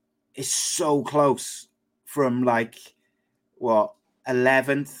 But, it's so close from,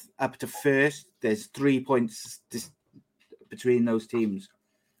 11th up to 1st. There's 3 points between those teams.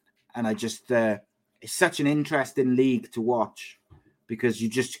 And I just... it's such an interesting league to watch because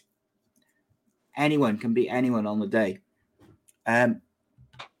anyone can beat anyone on the day.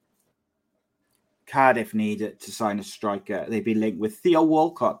 Cardiff need to sign a striker. They've been linked with Theo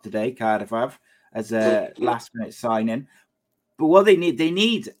Walcott today, Cardiff have, as a last-minute signing. But what they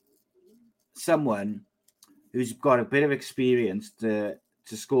need someone who's got a bit of experience to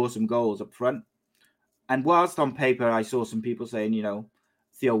score some goals up front. And whilst on paper, I saw some people saying,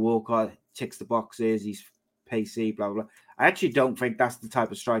 Theo Walcott ticks the boxes, he's pacey, blah, blah, blah. I actually don't think that's the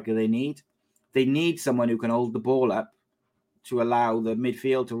type of striker they need. They need someone who can hold the ball up to allow the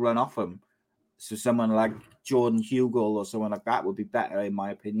midfield to run off him. So someone like Jordan Hugill or someone like that would be better, in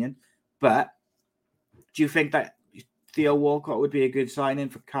my opinion. But do you think that Theo Walcott would be a good signing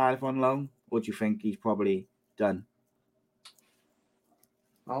for Cardiff on loan? Or do you think he's probably done?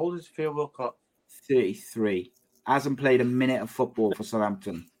 How old is Theo Walcott? 33. Hasn't played a minute of football for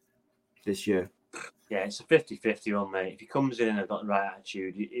Southampton this year. Yeah, it's a 50-50 one, mate. If he comes in and has got the right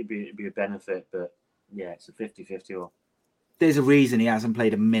attitude, it'd be a benefit. But, yeah, it's a 50-50 one. There's a reason he hasn't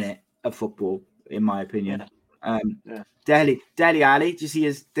played a minute of football, in my opinion. Yeah. Dele Alli, do you see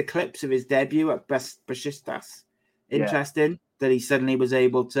the clips of his debut at Besiktas? Interesting that he suddenly was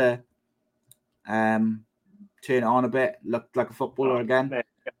able to turn it on a bit, looked like a footballer again. Mate,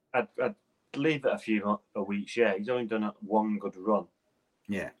 I'd leave it a few weeks. Yeah, he's only done one good run.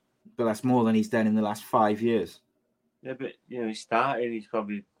 Yeah, but that's more than he's done in the last 5 years. Yeah, but he started. He's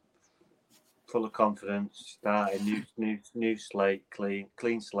probably full of confidence. Started new slate,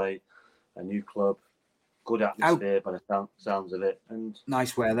 clean slate, a new club, good atmosphere by the sounds of it, and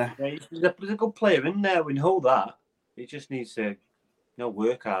nice weather. Yeah, there's a good player in there. We know that. He just needs to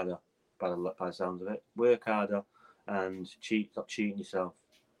work harder. By the sounds of it, work harder and stop cheating yourself.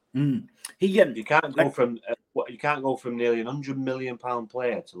 You can't go from nearly £100 million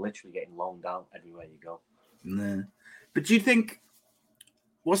player to literally getting loaned out everywhere you go. No. But do you think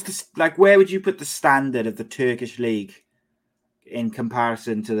where would you put the standard of the Turkish league in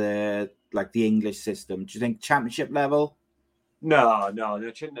comparison to the English system? Do you think championship level? No.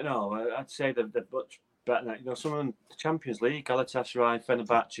 I'd say they're better than, some of them, the Champions League, Galatasaray,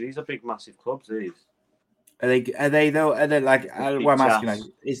 Fenerbahce, these are big, massive clubs, these. Are they though? Are they like, what I'm asking,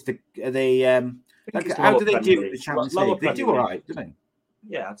 are they, like, how do they do the Champions League? They do all right, don't they?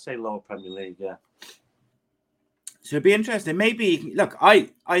 Yeah, I'd say lower Premier League, yeah. So it'd be interesting. Maybe, look,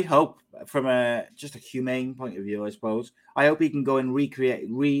 I hope from just a humane point of view, I suppose, I hope he can go and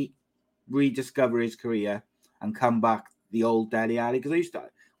rediscover his career and come back the old Dele Alli. Because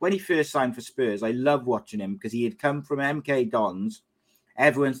when he first signed for Spurs, I loved watching him because he had come from MK Dons.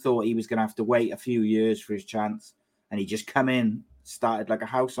 Everyone thought he was going to have to wait a few years for his chance. And he just come in, started like a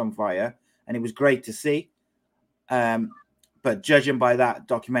house on fire. And it was great to see. But judging by that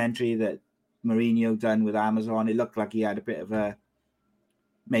documentary that Mourinho done with Amazon, it looked like he had a bit of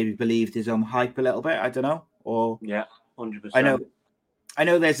maybe believed his own hype a little bit. I don't know. Or yeah, 100%. I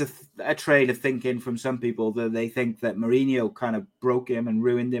know there's a trail of thinking from some people that they think that Mourinho kind of broke him and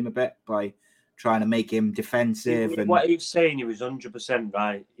ruined him a bit by trying to make him defensive. And what he was saying, he was 100%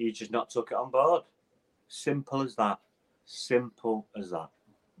 right. He just not took it on board. Simple as that. Simple as that.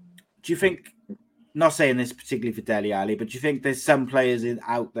 Do you think, not saying this particularly for Dele Alli, but do you think there's some players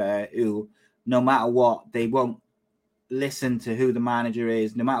out there who, no matter what, they won't listen to who the manager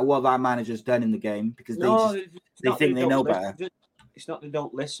is, no matter what that manager's done in the game, because they think they know better? It's not they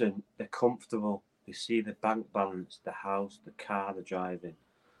don't listen. They're comfortable. They see the bank balance, the house, the car they're driving.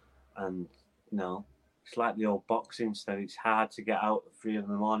 And, it's like the old boxing stuff. It's hard to get out at 3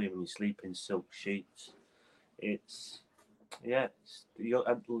 a.m. when you sleep in silk sheets.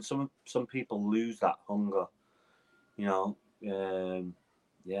 Some people lose that hunger.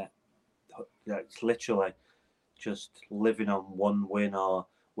 It's literally just living on one win, or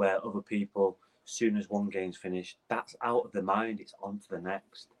where other people, as soon as one game's finished, that's out of their mind. It's on to the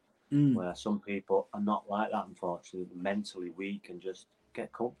next. Where some people are not like that, unfortunately, mentally weak and just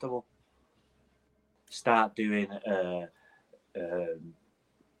get comfortable. Start doing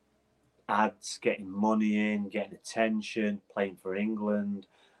ads, getting money in, getting attention, playing for England,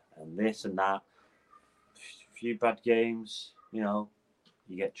 and this and that. A few bad games, you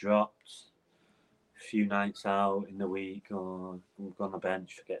get dropped. A few nights out in the week, or we've gone on the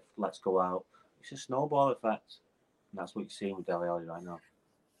bench, let's go out. It's a snowball effect. And that's what you're seeing with Dele Alli right now.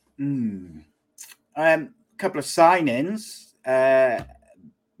 A couple of sign-ins.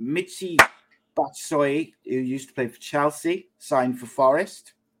 Michy Batshuayi, who used to play for Chelsea, signed for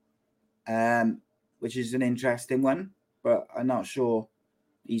Forest, which is an interesting one, but I'm not sure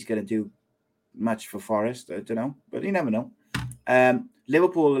he's going to do much for Forest. I don't know, but you never know.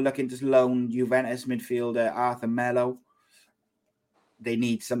 Liverpool are looking to loan Juventus midfielder Arthur Melo. They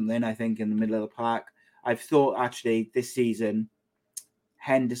need something, I think, in the middle of the park. I've thought, actually, this season,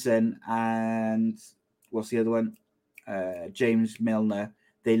 Henderson and what's the other one? James Milner.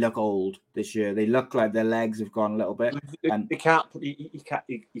 They look old this year. They look like their legs have gone a little bit. And you can't really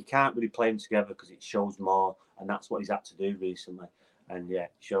play them together because it shows more, and that's what he's had to do recently. And yeah,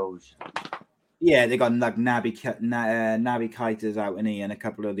 it shows. Yeah, they got like Naby Keita's out in and a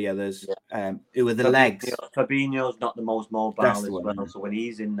couple of the others who are the legs. Fabinho's not the most mobile as well, so when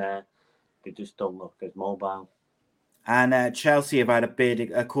he's in there, they just don't look as mobile. And Chelsea have had a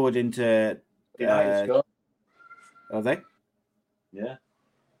bid, according to. Are they? Yeah.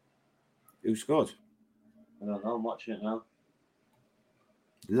 Who scored? I don't know. I'm watching it now.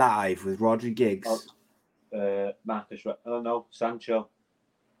 Live with Rodri Giggs. Marcus. I don't know. Sancho.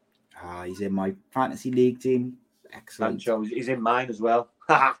 He's in my fantasy league team. Excellent. Sancho. He's in mine as well.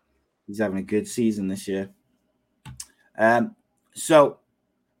 He's having a good season this year. Chelsea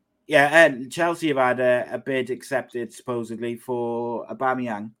have had a bid accepted supposedly for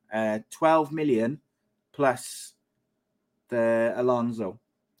Aubameyang, 12 million plus the Alonso.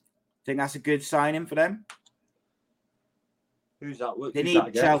 Think that's a good signing for them? Who's that? They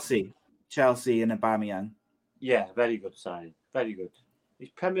need Chelsea and Aubameyang. Yeah, very good signing. Very good. He's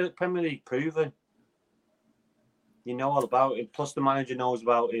Premier League proven. You know all about him. Plus, the manager knows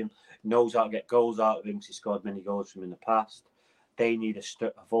about him, knows how to get goals out of him because he scored many goals from in the past. They need a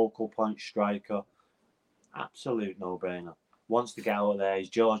vocal point striker. Absolute no-brainer. Wants to get out of there. His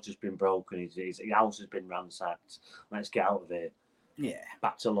jaw's just been broken. His house has been ransacked. Let's get out of here. Yeah.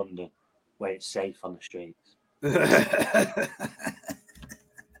 Back to London, where it's safe on the streets. Safe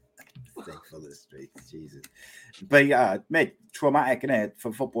on the streets, Jesus. But yeah, mate, traumatic, innit,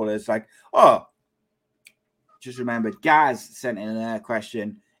 for footballers. Like, just remembered, Gaz sent in a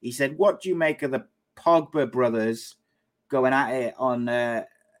question. He said, what do you make of the Pogba brothers going at it on,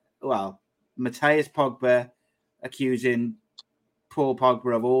 Matthias Pogba accusing Paul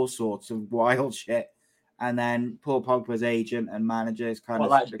Pogba of all sorts of wild shit, and then Paul Pogba's agent and manager is kind of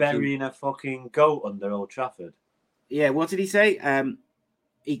like burying a fucking goat under Old Trafford. Yeah, what did he say?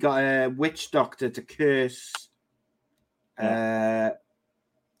 He got a witch doctor to curse. Who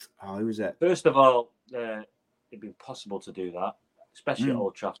was it? First of all, it'd be impossible to do that, especially at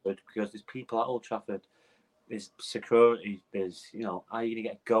Old Trafford, because there's people at Old Trafford. There's security. There's, how are you going to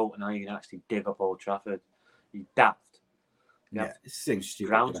get a goat and how are you going to actually dig up Old Trafford? You're daft. It seems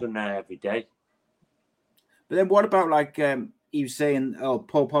stupid. Groundsmen there every day. But then what about, like, he was saying,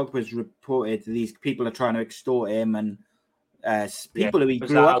 Paul Pogba's reported these people are trying to extort him and people who he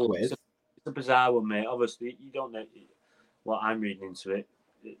grew up with. It's a bizarre one, mate. Obviously, you don't know what I'm reading into it.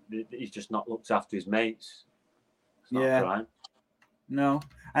 He's just not looked after his mates. It's not a crime. No.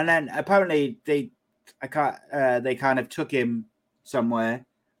 And then apparently they kind of took him somewhere,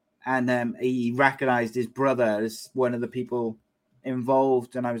 and he recognized his brother as one of the people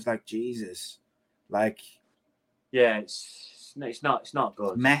involved, and I was like, Jesus, like, yeah, it's not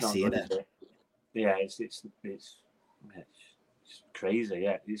good. It's messy, isn't it? Yeah, it's crazy.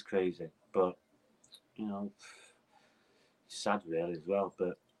 Yeah, it's crazy, but it's sad really as well.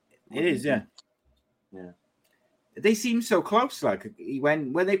 But it is, yeah. They seem so close. Like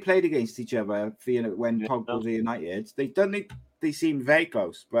when they played against each other, when Pogba was United, they seemed very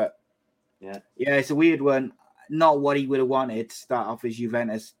close. But yeah, it's a weird one. Not what he would have wanted to start off his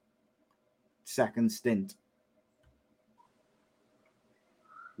Juventus second stint.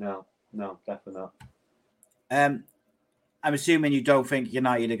 No, definitely not. I'm assuming you don't think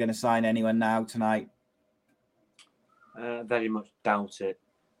United are going to sign anyone now tonight. Very much doubt it.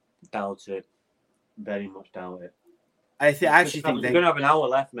 Very much doubt it. I actually think they're going to have an hour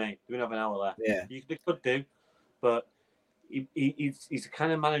left, mate. They're going to have an hour left. Yeah, they could do, but he's the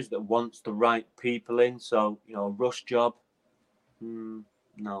kind of manager that wants the right people in. So a rush job,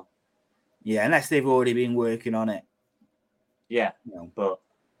 no. Yeah, unless they've already been working on it. Yeah, but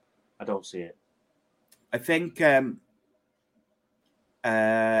I don't see it. I think. What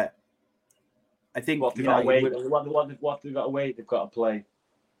they've got to wait. What they've got to wait. They've got to play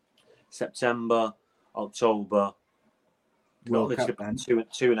September, October. World Cup,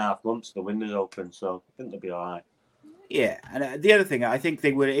 2.5 months. The window's open, so I think they'll be all right. Yeah, and the other thing, I think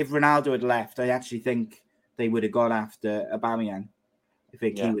they would, if Ronaldo had left, I actually think they would have gone after Aubameyang. I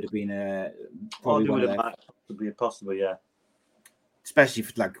think he would have been probably one of them. Possibly, yeah. Especially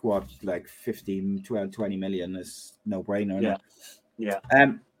for 15, 12, 20 million is no brainer. Yeah. Yeah.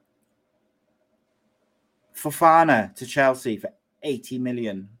 Fofana to Chelsea for 80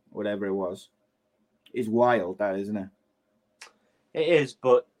 million, whatever it was, is wild, that isn't it? It is,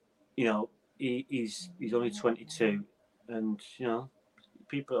 but he's only 22, and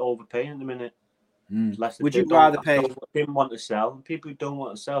people are overpaying at the minute. Would you rather pay? Didn't want to sell, and people who don't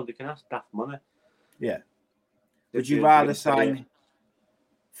want to sell, they can ask daft money. Yeah. Would you rather sign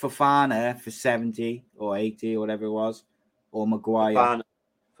Fofana for 70 or 80 or whatever it was, or Maguire?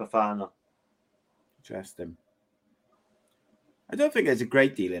 Fofana. Interesting. I don't think there's a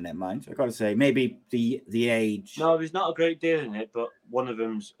great deal in it, mind. I got to say, maybe the age. No, there's not a great deal in it, but one of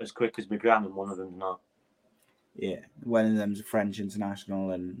them's as quick as McGran and one of them's not. Yeah, one of them's a French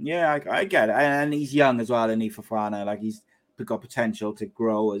international, and I get it. And he's young as well, and Fofana, like he's got potential to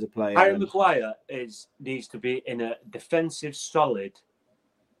grow as a player. Harry Maguire needs to be in a defensive solid,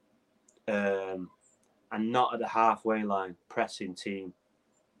 and not at the halfway line pressing team.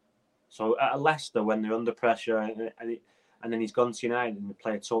 So at Leicester, when they're under pressure, and then he's gone to United and they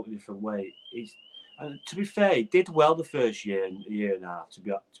play a totally different way. And to be fair, he did well the first year and a half. To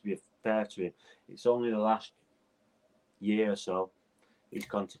be fair to him, it's only the last year or so he's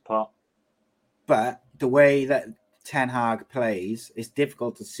gone to pot. But the way that Ten Hag plays, it's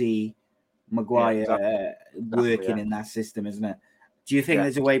difficult to see Maguire working in that system, isn't it? Do you think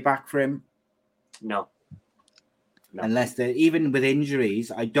there's a way back for him? No. Unless even with injuries,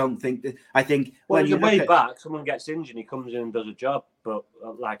 I don't think that. I think when you way back, someone gets injured, he comes in and does a job. But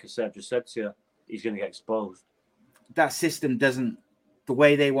like I said, just said to you, he's going to get exposed. That system doesn't. The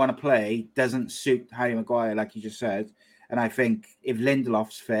way they want to play doesn't suit Harry Maguire, like you just said. And I think if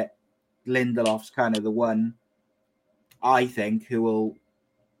Lindelof's fit, Lindelof's kind of the one. I think who will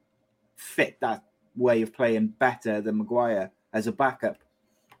fit that way of playing better than Maguire as a backup.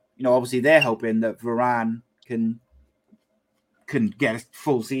 Obviously they're hoping that Varane can get a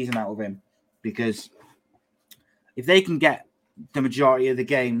full season out of him, because if they can get the majority of the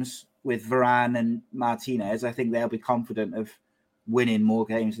games with Varane and Martinez, I think they'll be confident of winning more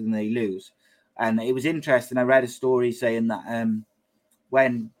games than they lose. And it was interesting. I read a story saying that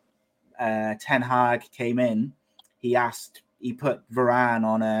when Ten Hag came in, he put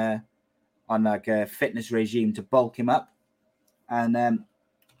Varane on like a fitness regime to bulk him up, and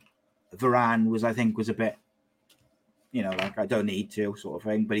Varane was a bit, like I don't need to sort of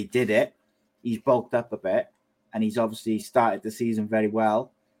thing, but he did it. He's bulked up a bit, and he's obviously started the season very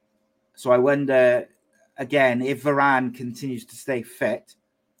well. So I wonder, again, if Varane continues to stay fit,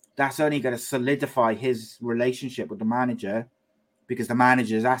 that's only going to solidify his relationship with the manager, because the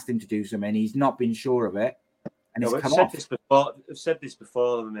manager has asked him to do something. He's not been sure of it, and it's come off. I've said this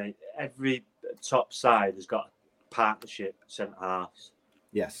before, mate. Every top side has got a partnership centre halves.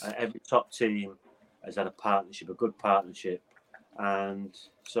 Yes. Every top team has had a partnership, a good partnership. And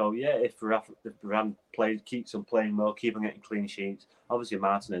so, if Varane keeps on playing well, keep on getting clean sheets, obviously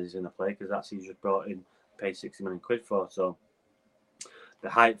Martinez is going to play, because that's he's just brought in, paid 60 million quid for. So the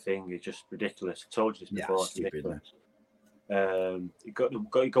height thing is just ridiculous. I told you this before. It's ridiculous.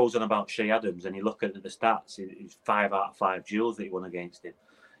 He goes on about Shea Adams, and you look at the stats, it's 5 out of 5 duels that he won against him.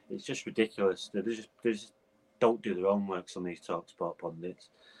 It's just ridiculous. They just don't do their own work, some of these TalkSport pundits.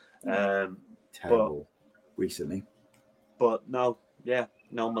 Terrible recently. But no,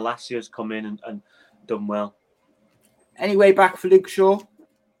 Malacia's come in and done well. Any way back for Luke Shaw?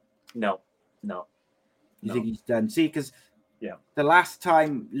 No. You think he's done? See, because the last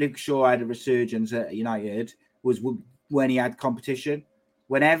time Luke Shaw had a resurgence at United was when he had competition.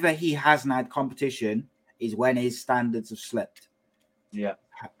 Whenever he hasn't had competition is when his standards have slipped. Yeah.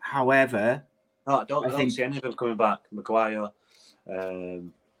 However, I don't see any of them coming back. Maguire,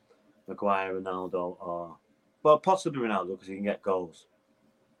 Ronaldo, or possibly Ronaldo, because he can get goals.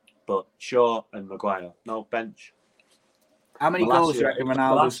 But Shaw and Maguire, no bench. How many goals do you reckon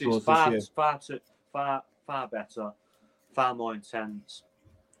Ronaldo scores this year? Far better, far more intense,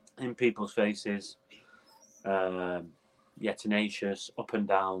 in people's faces. Tenacious, up and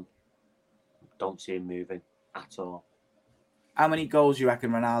down. Don't see him moving at all. How many goals do you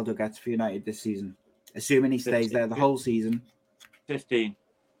reckon Ronaldo gets for United this season? Assuming he stays 15, there the whole season. 15.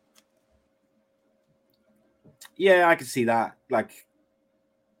 Yeah, I can see that. Like,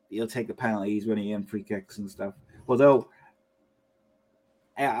 he'll take the penalties when he in free kicks and stuff. Although,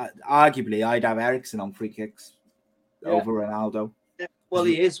 arguably, I'd have Eriksen on free kicks over Ronaldo. Yeah. Well,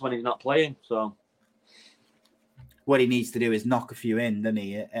 he is when he's not playing. So what he needs to do is knock a few in, doesn't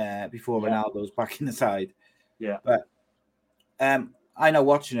he? Before Ronaldo's back in the side. Yeah. But I know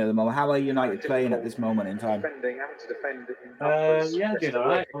watching at the moment. How are United playing at this moment in time? Doing all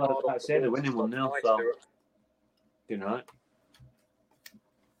right. Well, like I say, they're winning 1-0, so doing all right.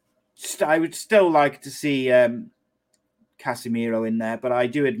 I would still like to see Casemiro in there, but I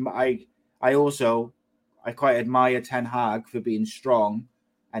do. I quite admire Ten Hag for being strong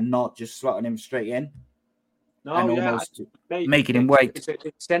and not just slotting him straight in. Almost making him wait. It's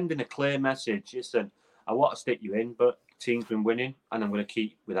sending a clear message. Listen, I want to stick you in, but the team's been winning, and I'm going to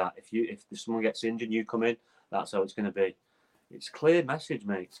keep with that. If someone gets injured and you come in, that's how it's going to be. It's a clear message,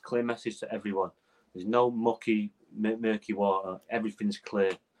 mate. It's a clear message to everyone. There's no murky water. Everything's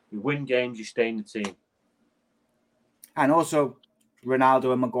clear. We win games, you stay in the team. And also,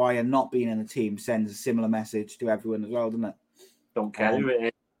 Ronaldo and Maguire not being in the team sends a similar message to everyone as well, doesn't it? Don't care who it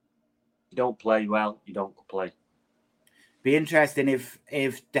is. You don't play well, you don't play. Be interesting if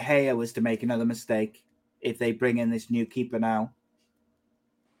De Gea was to make another mistake, if they bring in this new keeper now.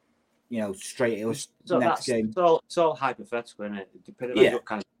 Straight next game. It's all hypothetical, isn't it? It depends on what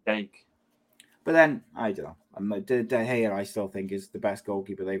kind of mistake. But then, I don't know. De Gea, I still think, is the best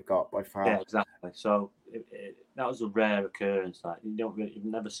goalkeeper they've got by far. Yeah, exactly. So that was a rare occurrence. Like you've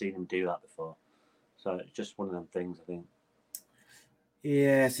never seen him do that before. So it's just one of them things, I think.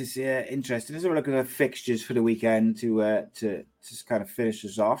 Yes, it's interesting. Let's have a look at the fixtures for the weekend to just kind of finish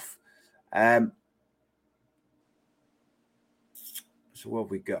us off. So what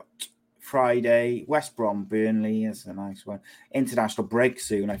have we got? Friday, West Brom, Burnley. That's a nice one. International break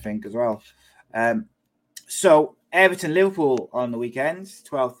soon, I think, as well. So Everton, Liverpool on the weekends,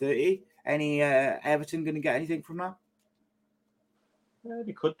 12:30. Any Everton going to get anything from that? Yeah,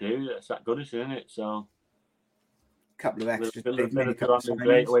 they could do. It's that good, isn't it? So couple of extra.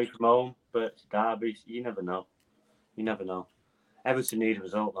 Great away from home, but Derby, you never know. Everton need a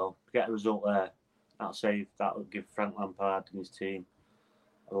result though. Get a result there. That'll give Frank Lampard and his team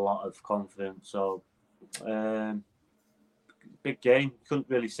a lot of confidence. So big game. Couldn't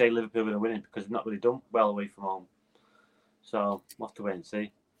really say Liverpool were winning because they've not really done well away from home. So we'll have to wait and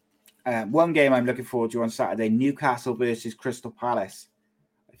see. One game I'm looking forward to on Saturday: Newcastle versus Crystal Palace.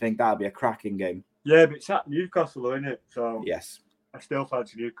 I think that'll be a cracking game. Yeah, but it's at Newcastle, isn't it? So yes, I still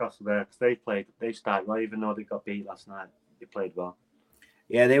fancy Newcastle there because they started well, even though they got beat last night. They played well.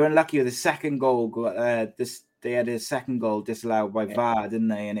 Yeah, they were unlucky with the second goal. They had a second goal disallowed by VAR, didn't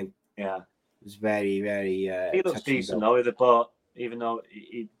they? And was very, very. He looks decent though. But even though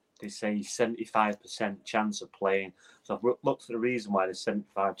they say he's 75% chance of playing, so I've looked at the reason why there's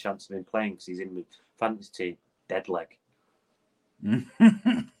 75% chance of him playing because he's in the fantasy team. Dead leg.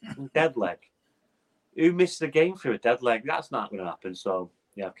 Dead leg. Who missed the game through a dead leg? That's not going to happen. So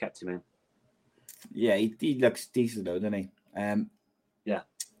yeah, I've kept him in. Yeah, he looks decent though, doesn't he? Yeah.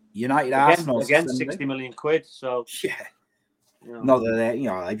 United Arsenal again, 60 million quid. So yeah, not that they,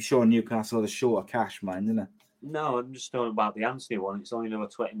 I'm sure Newcastle are short of cash, man, isn't it? No, I'm just talking about the Anthony one. It's only another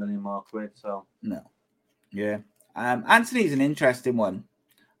 20 million more quid. So no, yeah. Anthony's an interesting one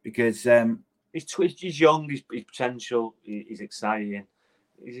because he's young, he's potential, he's exciting.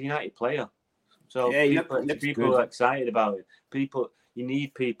 He's a United player, so yeah, people are excited about it. You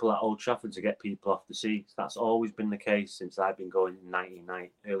need people at Old Trafford to get people off the seats. That's always been the case since I've been going in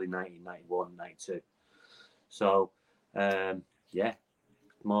early 1991, 92. So,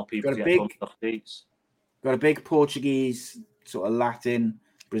 more people to get off seats. Got a big Portuguese, sort of Latin,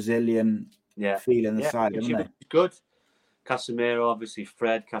 Brazilian feel in the side, haven't they? Good. Casemiro, obviously,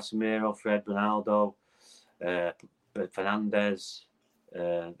 Fred Ronaldo, Fernandes,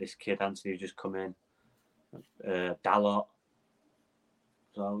 this kid, Anthony, who just come in, Dalot.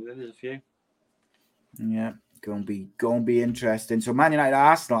 So there's a few. Yeah, going to be interesting. So Man United,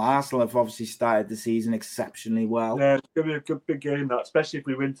 Arsenal have obviously started the season exceptionally well. Yeah, it's going to be a good big game, that, especially if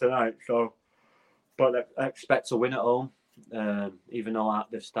we win tonight. So, but I expect to win at home. Even though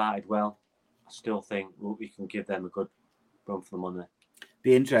they've started well, I still think we can give them a good run for the money.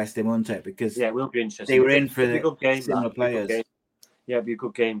 Be interesting, won't it? Because it will be interesting. They were in for a good game, similar players. Yeah, it'll be a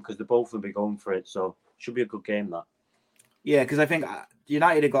good game because they both will be going for it. So it should be a good game, that. Yeah, because I think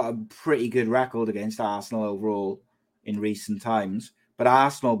United have got a pretty good record against Arsenal overall in recent times. But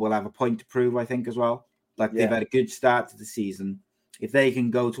Arsenal will have a point to prove, I think, as well. They've had a good start to the season. If they can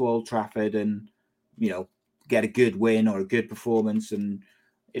go to Old Trafford and, get a good win or a good performance, and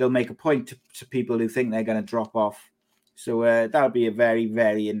it'll make a point to people who think they're going to drop off. So that'll be a very,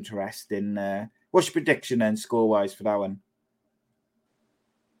 very interesting. What's your prediction then, score-wise, for that one?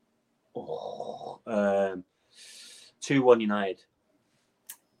 2-1 United.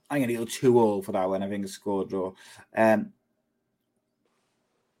 I'm going to go 2-2 for that one. I think a score draw.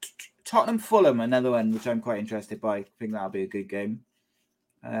 Tottenham Fulham, another one which I'm quite interested by. I think that'll be a good game.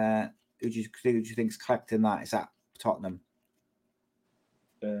 Who do you think is collecting that? Is that Tottenham?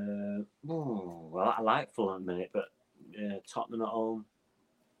 Well, I like Fulham a minute, but Tottenham at home,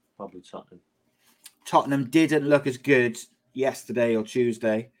 probably Tottenham. Tottenham didn't look as good yesterday or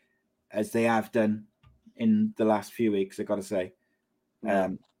Tuesday as they have done in the last few weeks, I've got to say.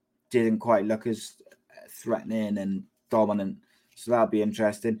 Didn't quite look as threatening and dominant. So that'll be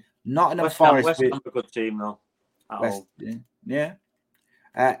interesting. Nottingham Forest. West Ham a good team, though. Yeah.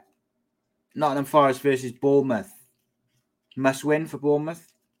 Nottingham Forest versus Bournemouth. Must win for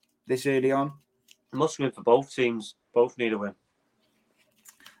Bournemouth this early on. Must win for both teams. Both need a win.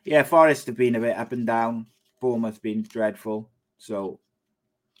 Yeah, Forest have been a bit up and down. Bournemouth been dreadful. So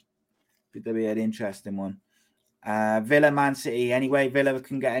it'll be an interesting one. Villa, Man City. Anyway, Villa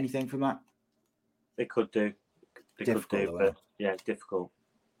can get anything from that? They could do. But it's difficult.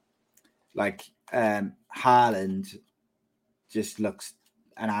 Haaland just looks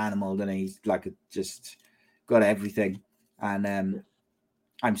an animal, doesn't he? He's just got everything. And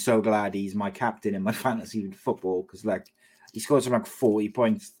I'm so glad he's my captain in my fantasy football because he scored something like 40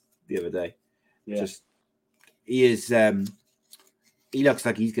 points the other day. Yeah. He looks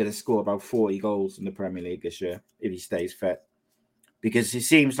like he's going to score about 40 goals in the Premier League this year if he stays fit. Because it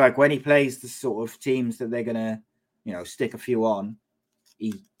seems like when he plays the sort of teams that they're going to, stick a few on,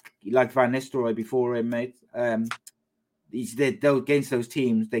 he like Van Nistelrooy before him, mate. Against those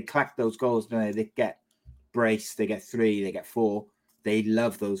teams, they collect those goals, don't they? They get brace, they get 3, they get 4. They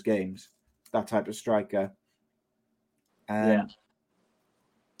love those games. That type of striker. I'm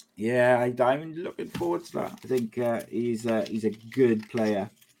looking forward to that. I think he's a good player,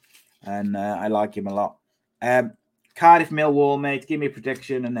 and I like him a lot. Cardiff Millwall, mate. Give me a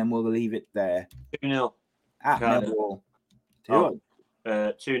prediction, and then we'll leave it there. 2-0 at Cardiff. Millwall.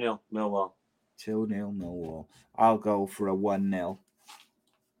 2-0 Millwall. 2-0 Millwall. I'll go for a 1-0.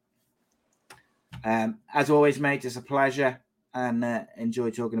 As always, mate, it's a pleasure, and enjoy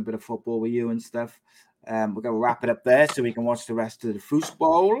talking a bit of football with you and stuff. We're going to wrap it up there so we can watch the rest of the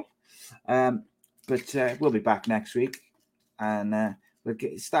football. But we'll be back next week. And we're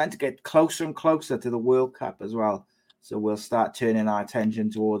starting to get closer and closer to the World Cup as well. So we'll start turning our attention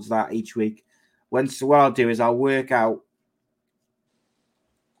towards that each week. What I'll do is I'll work out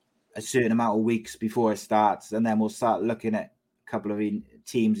a certain amount of weeks before it starts. And then we'll start looking at a couple of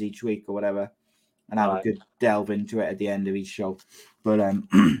teams each week or whatever, and have a good delve into it at the end of each show. But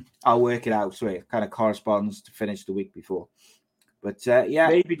I'll work it out so it kind of corresponds to finish the week before. But yeah,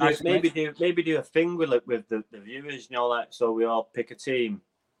 maybe do a thing with the viewers, you know, like so we all pick a team,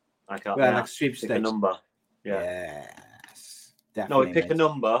 like sweepstakes, pick a number. Yeah. Yes, definitely. No, we pick a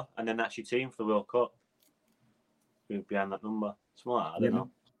number and then that's your team for the World Cup. Who's behind that number? Smart, I don't know.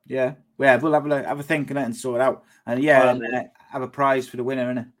 Yeah, we'll have a think on it and sort it out, and have a prize for the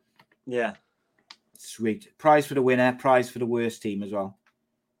winner, innit? Yeah. Sweet. Prize for the winner, prize for the worst team as well.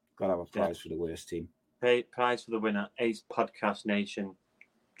 Got to have a prize for the worst team. Prize for the winner, Ace Podcast Nation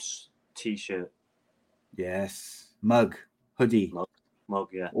t-shirt. Yes. Mug, hoodie. Mug,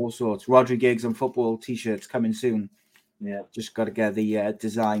 yeah. All sorts. Rodri Gigs and football t-shirts coming soon. Yeah. Just got to get the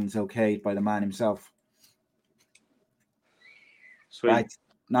designs okayed by the man himself. Sweet. Right.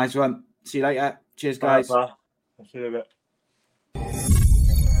 Nice one. See you later. Cheers, guys. Bye. I'll see you in a bit.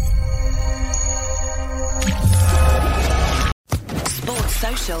 Sports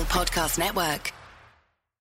Social Podcast Network.